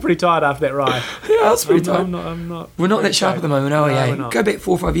didn't. I'm still pretty tired after that ride. Yeah, I was pretty tired. I'm not. We're not that sharp at the moment, are we? No, we're not. Go back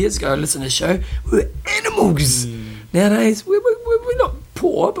 4 or 5 years ago and listen to the show. We were animals. Nowadays, we're not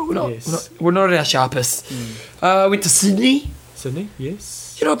poor, but we're not at our sharpest. Went to Sydney. Sydney,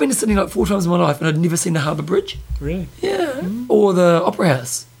 yes. You know, I've been to Sydney like 4 times in my life and I'd never seen the Harbour Bridge. Really? Yeah. Or the Opera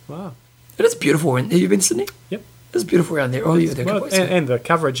House. Wow. It is beautiful. Have you been to Sydney? Yep. It's beautiful around there. Oh, you were there a couple weeks ago. And the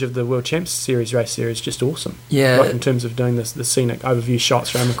coverage of the World Champs Series race there is just awesome. Yeah. Like in terms of doing the scenic overview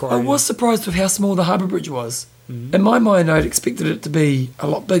shots around Macquarie. I was surprised with how small the Harbour Bridge was. In my mind, I'd expected it to be a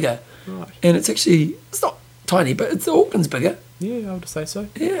lot bigger. Right. And it's not tiny, but Auckland's bigger. Yeah, I would say so.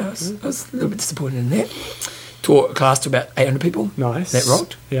 Yeah, I was a little bit disappointed in that. Taught a class to about 800 people. Nice. That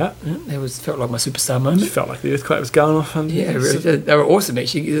rocked. Yeah. That felt like my superstar moment. It felt like the earthquake was going off. Yeah, really did. They were awesome,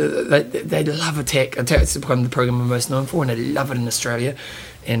 actually. They love Attack. Attack's become the program I'm most known for, and they love it in Australia.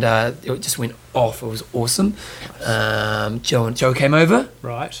 And it just went off. It was awesome. Joe came over.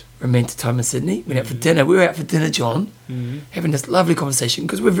 Right. Romantic time in Sydney. Went out for dinner. We were out for dinner, John, having this lovely conversation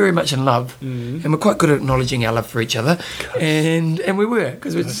because we're very much in love, and we're quite good at acknowledging our love for each other. And we were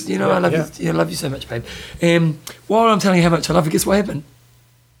because we're just, I love you. I love you so much, babe. While I'm telling you how much I love you, guess what happened?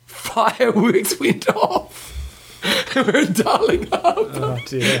 Fireworks went off. We're in Darling Harbour. Oh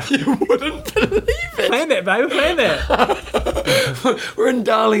dear. You wouldn't believe it. Plan that, babe. Plan that. We're in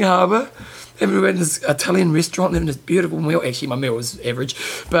Darling Harbour. and we went to this Italian restaurant, and this beautiful meal. Actually, my meal was average,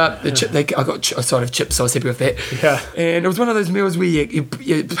 but I got a side of chips, so I was happy with that. Yeah. And it was one of those meals where you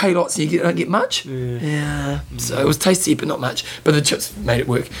pay lots and you don't get much. Yeah. So it was tasty, but not much. But the chips made it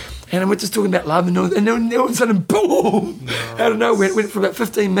work. And we're just talking about love, and then all of a sudden, boom! Out of nowhere, went for about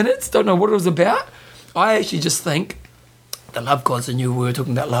 15 minutes. Don't know what it was about. I actually just think the love gods knew we were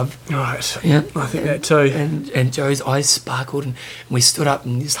talking about love. Right. Yeah. I think that too. And Joe's eyes sparkled, and we stood up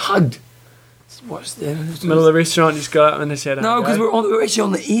and just hugged. Just watched that. Middle of the restaurant, just got up and just had no, because we're actually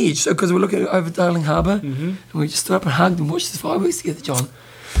on the edge. So because we're looking over Darling Harbour, and we just stood up and hugged and watched the fireworks together, John.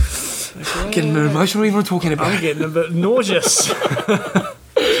 Okay. Getting a bit emotional even talking about it. I'm getting a bit nauseous.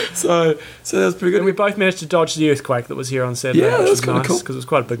 So that was pretty good. And we both managed to dodge the earthquake that was here on Saturday. Yeah, that was kind of cool. because it was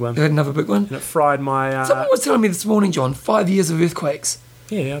quite a big one. You had another big one? And it fried my... Someone was telling me this morning, John, 5 years of earthquakes.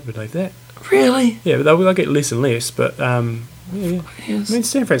 Yeah, I believe that. Really? Yeah, but they'll get less and less. But, yeah. Yes. I mean,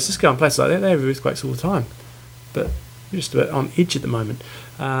 San Francisco and places like that, they have earthquakes all the time. But we're just a bit on edge at the moment.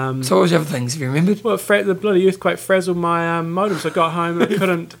 So what was the other things, have you remembered? Well, the bloody earthquake frazzled my modem, so I got home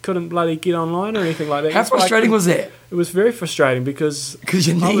and couldn't bloody get online or anything like that. How frustrating was that? It was very frustrating because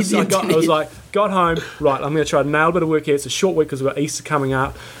you need got home, right, I'm going to try to nail a bit of work here. It's a short week because we've got Easter coming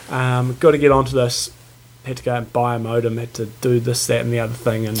up. Got to get onto this. Had to go and buy a modem, had to do this, that and the other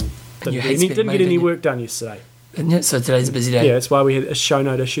thing, and didn't get any work done yesterday. So today's a busy day. Yeah, that's why we had a show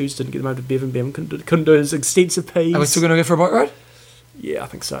note issues, didn't get them over to Bevan. Bevan couldn't do his extensive piece. Are we still going to go for a bike ride? Yeah, I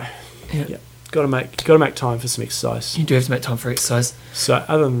think so. Yeah. Got to make time for some exercise. You do have to make time for exercise. So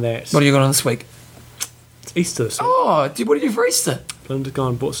other than that, what are you going on this week? It's Easter this week. Oh, what do you do for Easter? Linda's gone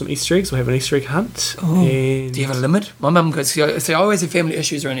and bought some Easter eggs. We'll have an Easter egg hunt. Oh. And do you have a limit? My mum goes. See, I always have family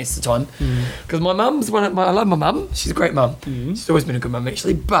issues around Easter time because my mum's I love my mum. She's a great mum. She's always been a good mum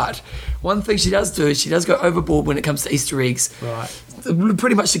actually. But one thing she does do is she does go overboard when it comes to Easter eggs. Right.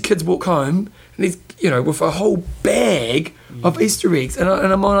 Pretty much the kids walk home and he's with a whole bag of Easter eggs, and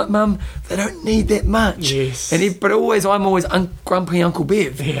I'm like, Mum, they don't need that much. Yes. But I'm always grumpy Uncle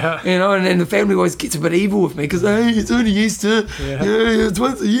Bev. Yeah. And the family always gets a bit evil with me because it's only Easter. Yeah. It's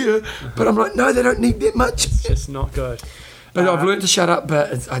once a year. But I'm like, no, they don't need that much. It's just not good. But I've learned to shut up.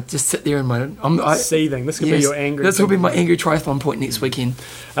 But I just sit there in my seething. This could be your angry. This will be my angry triathlon point next weekend.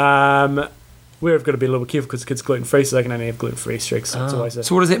 We've got to be a little bit careful because the kids are gluten free, so they can only have gluten free Easter eggs. So it's always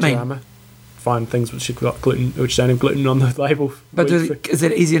so what does that mean? Find things which don't have gluten on the label. But is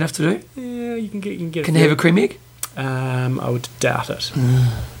that easy enough to do? Yeah, you can get. Can they have a cream egg? I would doubt it.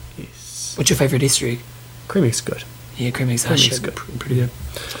 Yes. What's your favourite Easter egg? Cream egg's good. Yeah, cream eggs are good. Pretty good.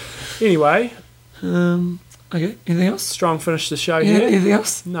 Anyway. Okay. Anything else? Strong finish to the show. Yeah. Here. Anything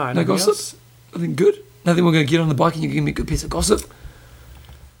else? No gossip. Else. Nothing good. Nothing. We're going to get on the bike and you can give me a good piece of gossip.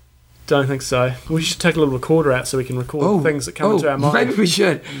 Don't think so. We should take a little recorder out so we can record things that come into our mind. Maybe we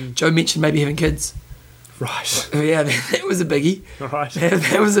should. Joe mentioned maybe having kids. Right. Yeah, that was a biggie. Right.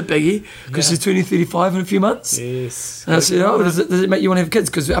 That was a biggie because she's turning 35 in a few months. Yes. And I said, does it make you want to have kids?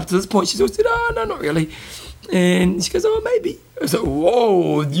 Because up to this point, she's always said, no, not really. And she goes, maybe. I was like,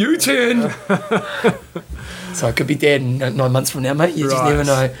 whoa, U-turn. So I could be dead in 9 months from now, mate. You just never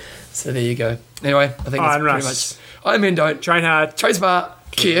know. So there you go. Anyway, I think that's pretty much. I'm in, don't. Train hard. Train smart.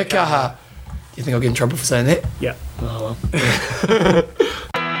 Kia kaha. Do you think I'll get in trouble for saying that? Yeah. Oh, well.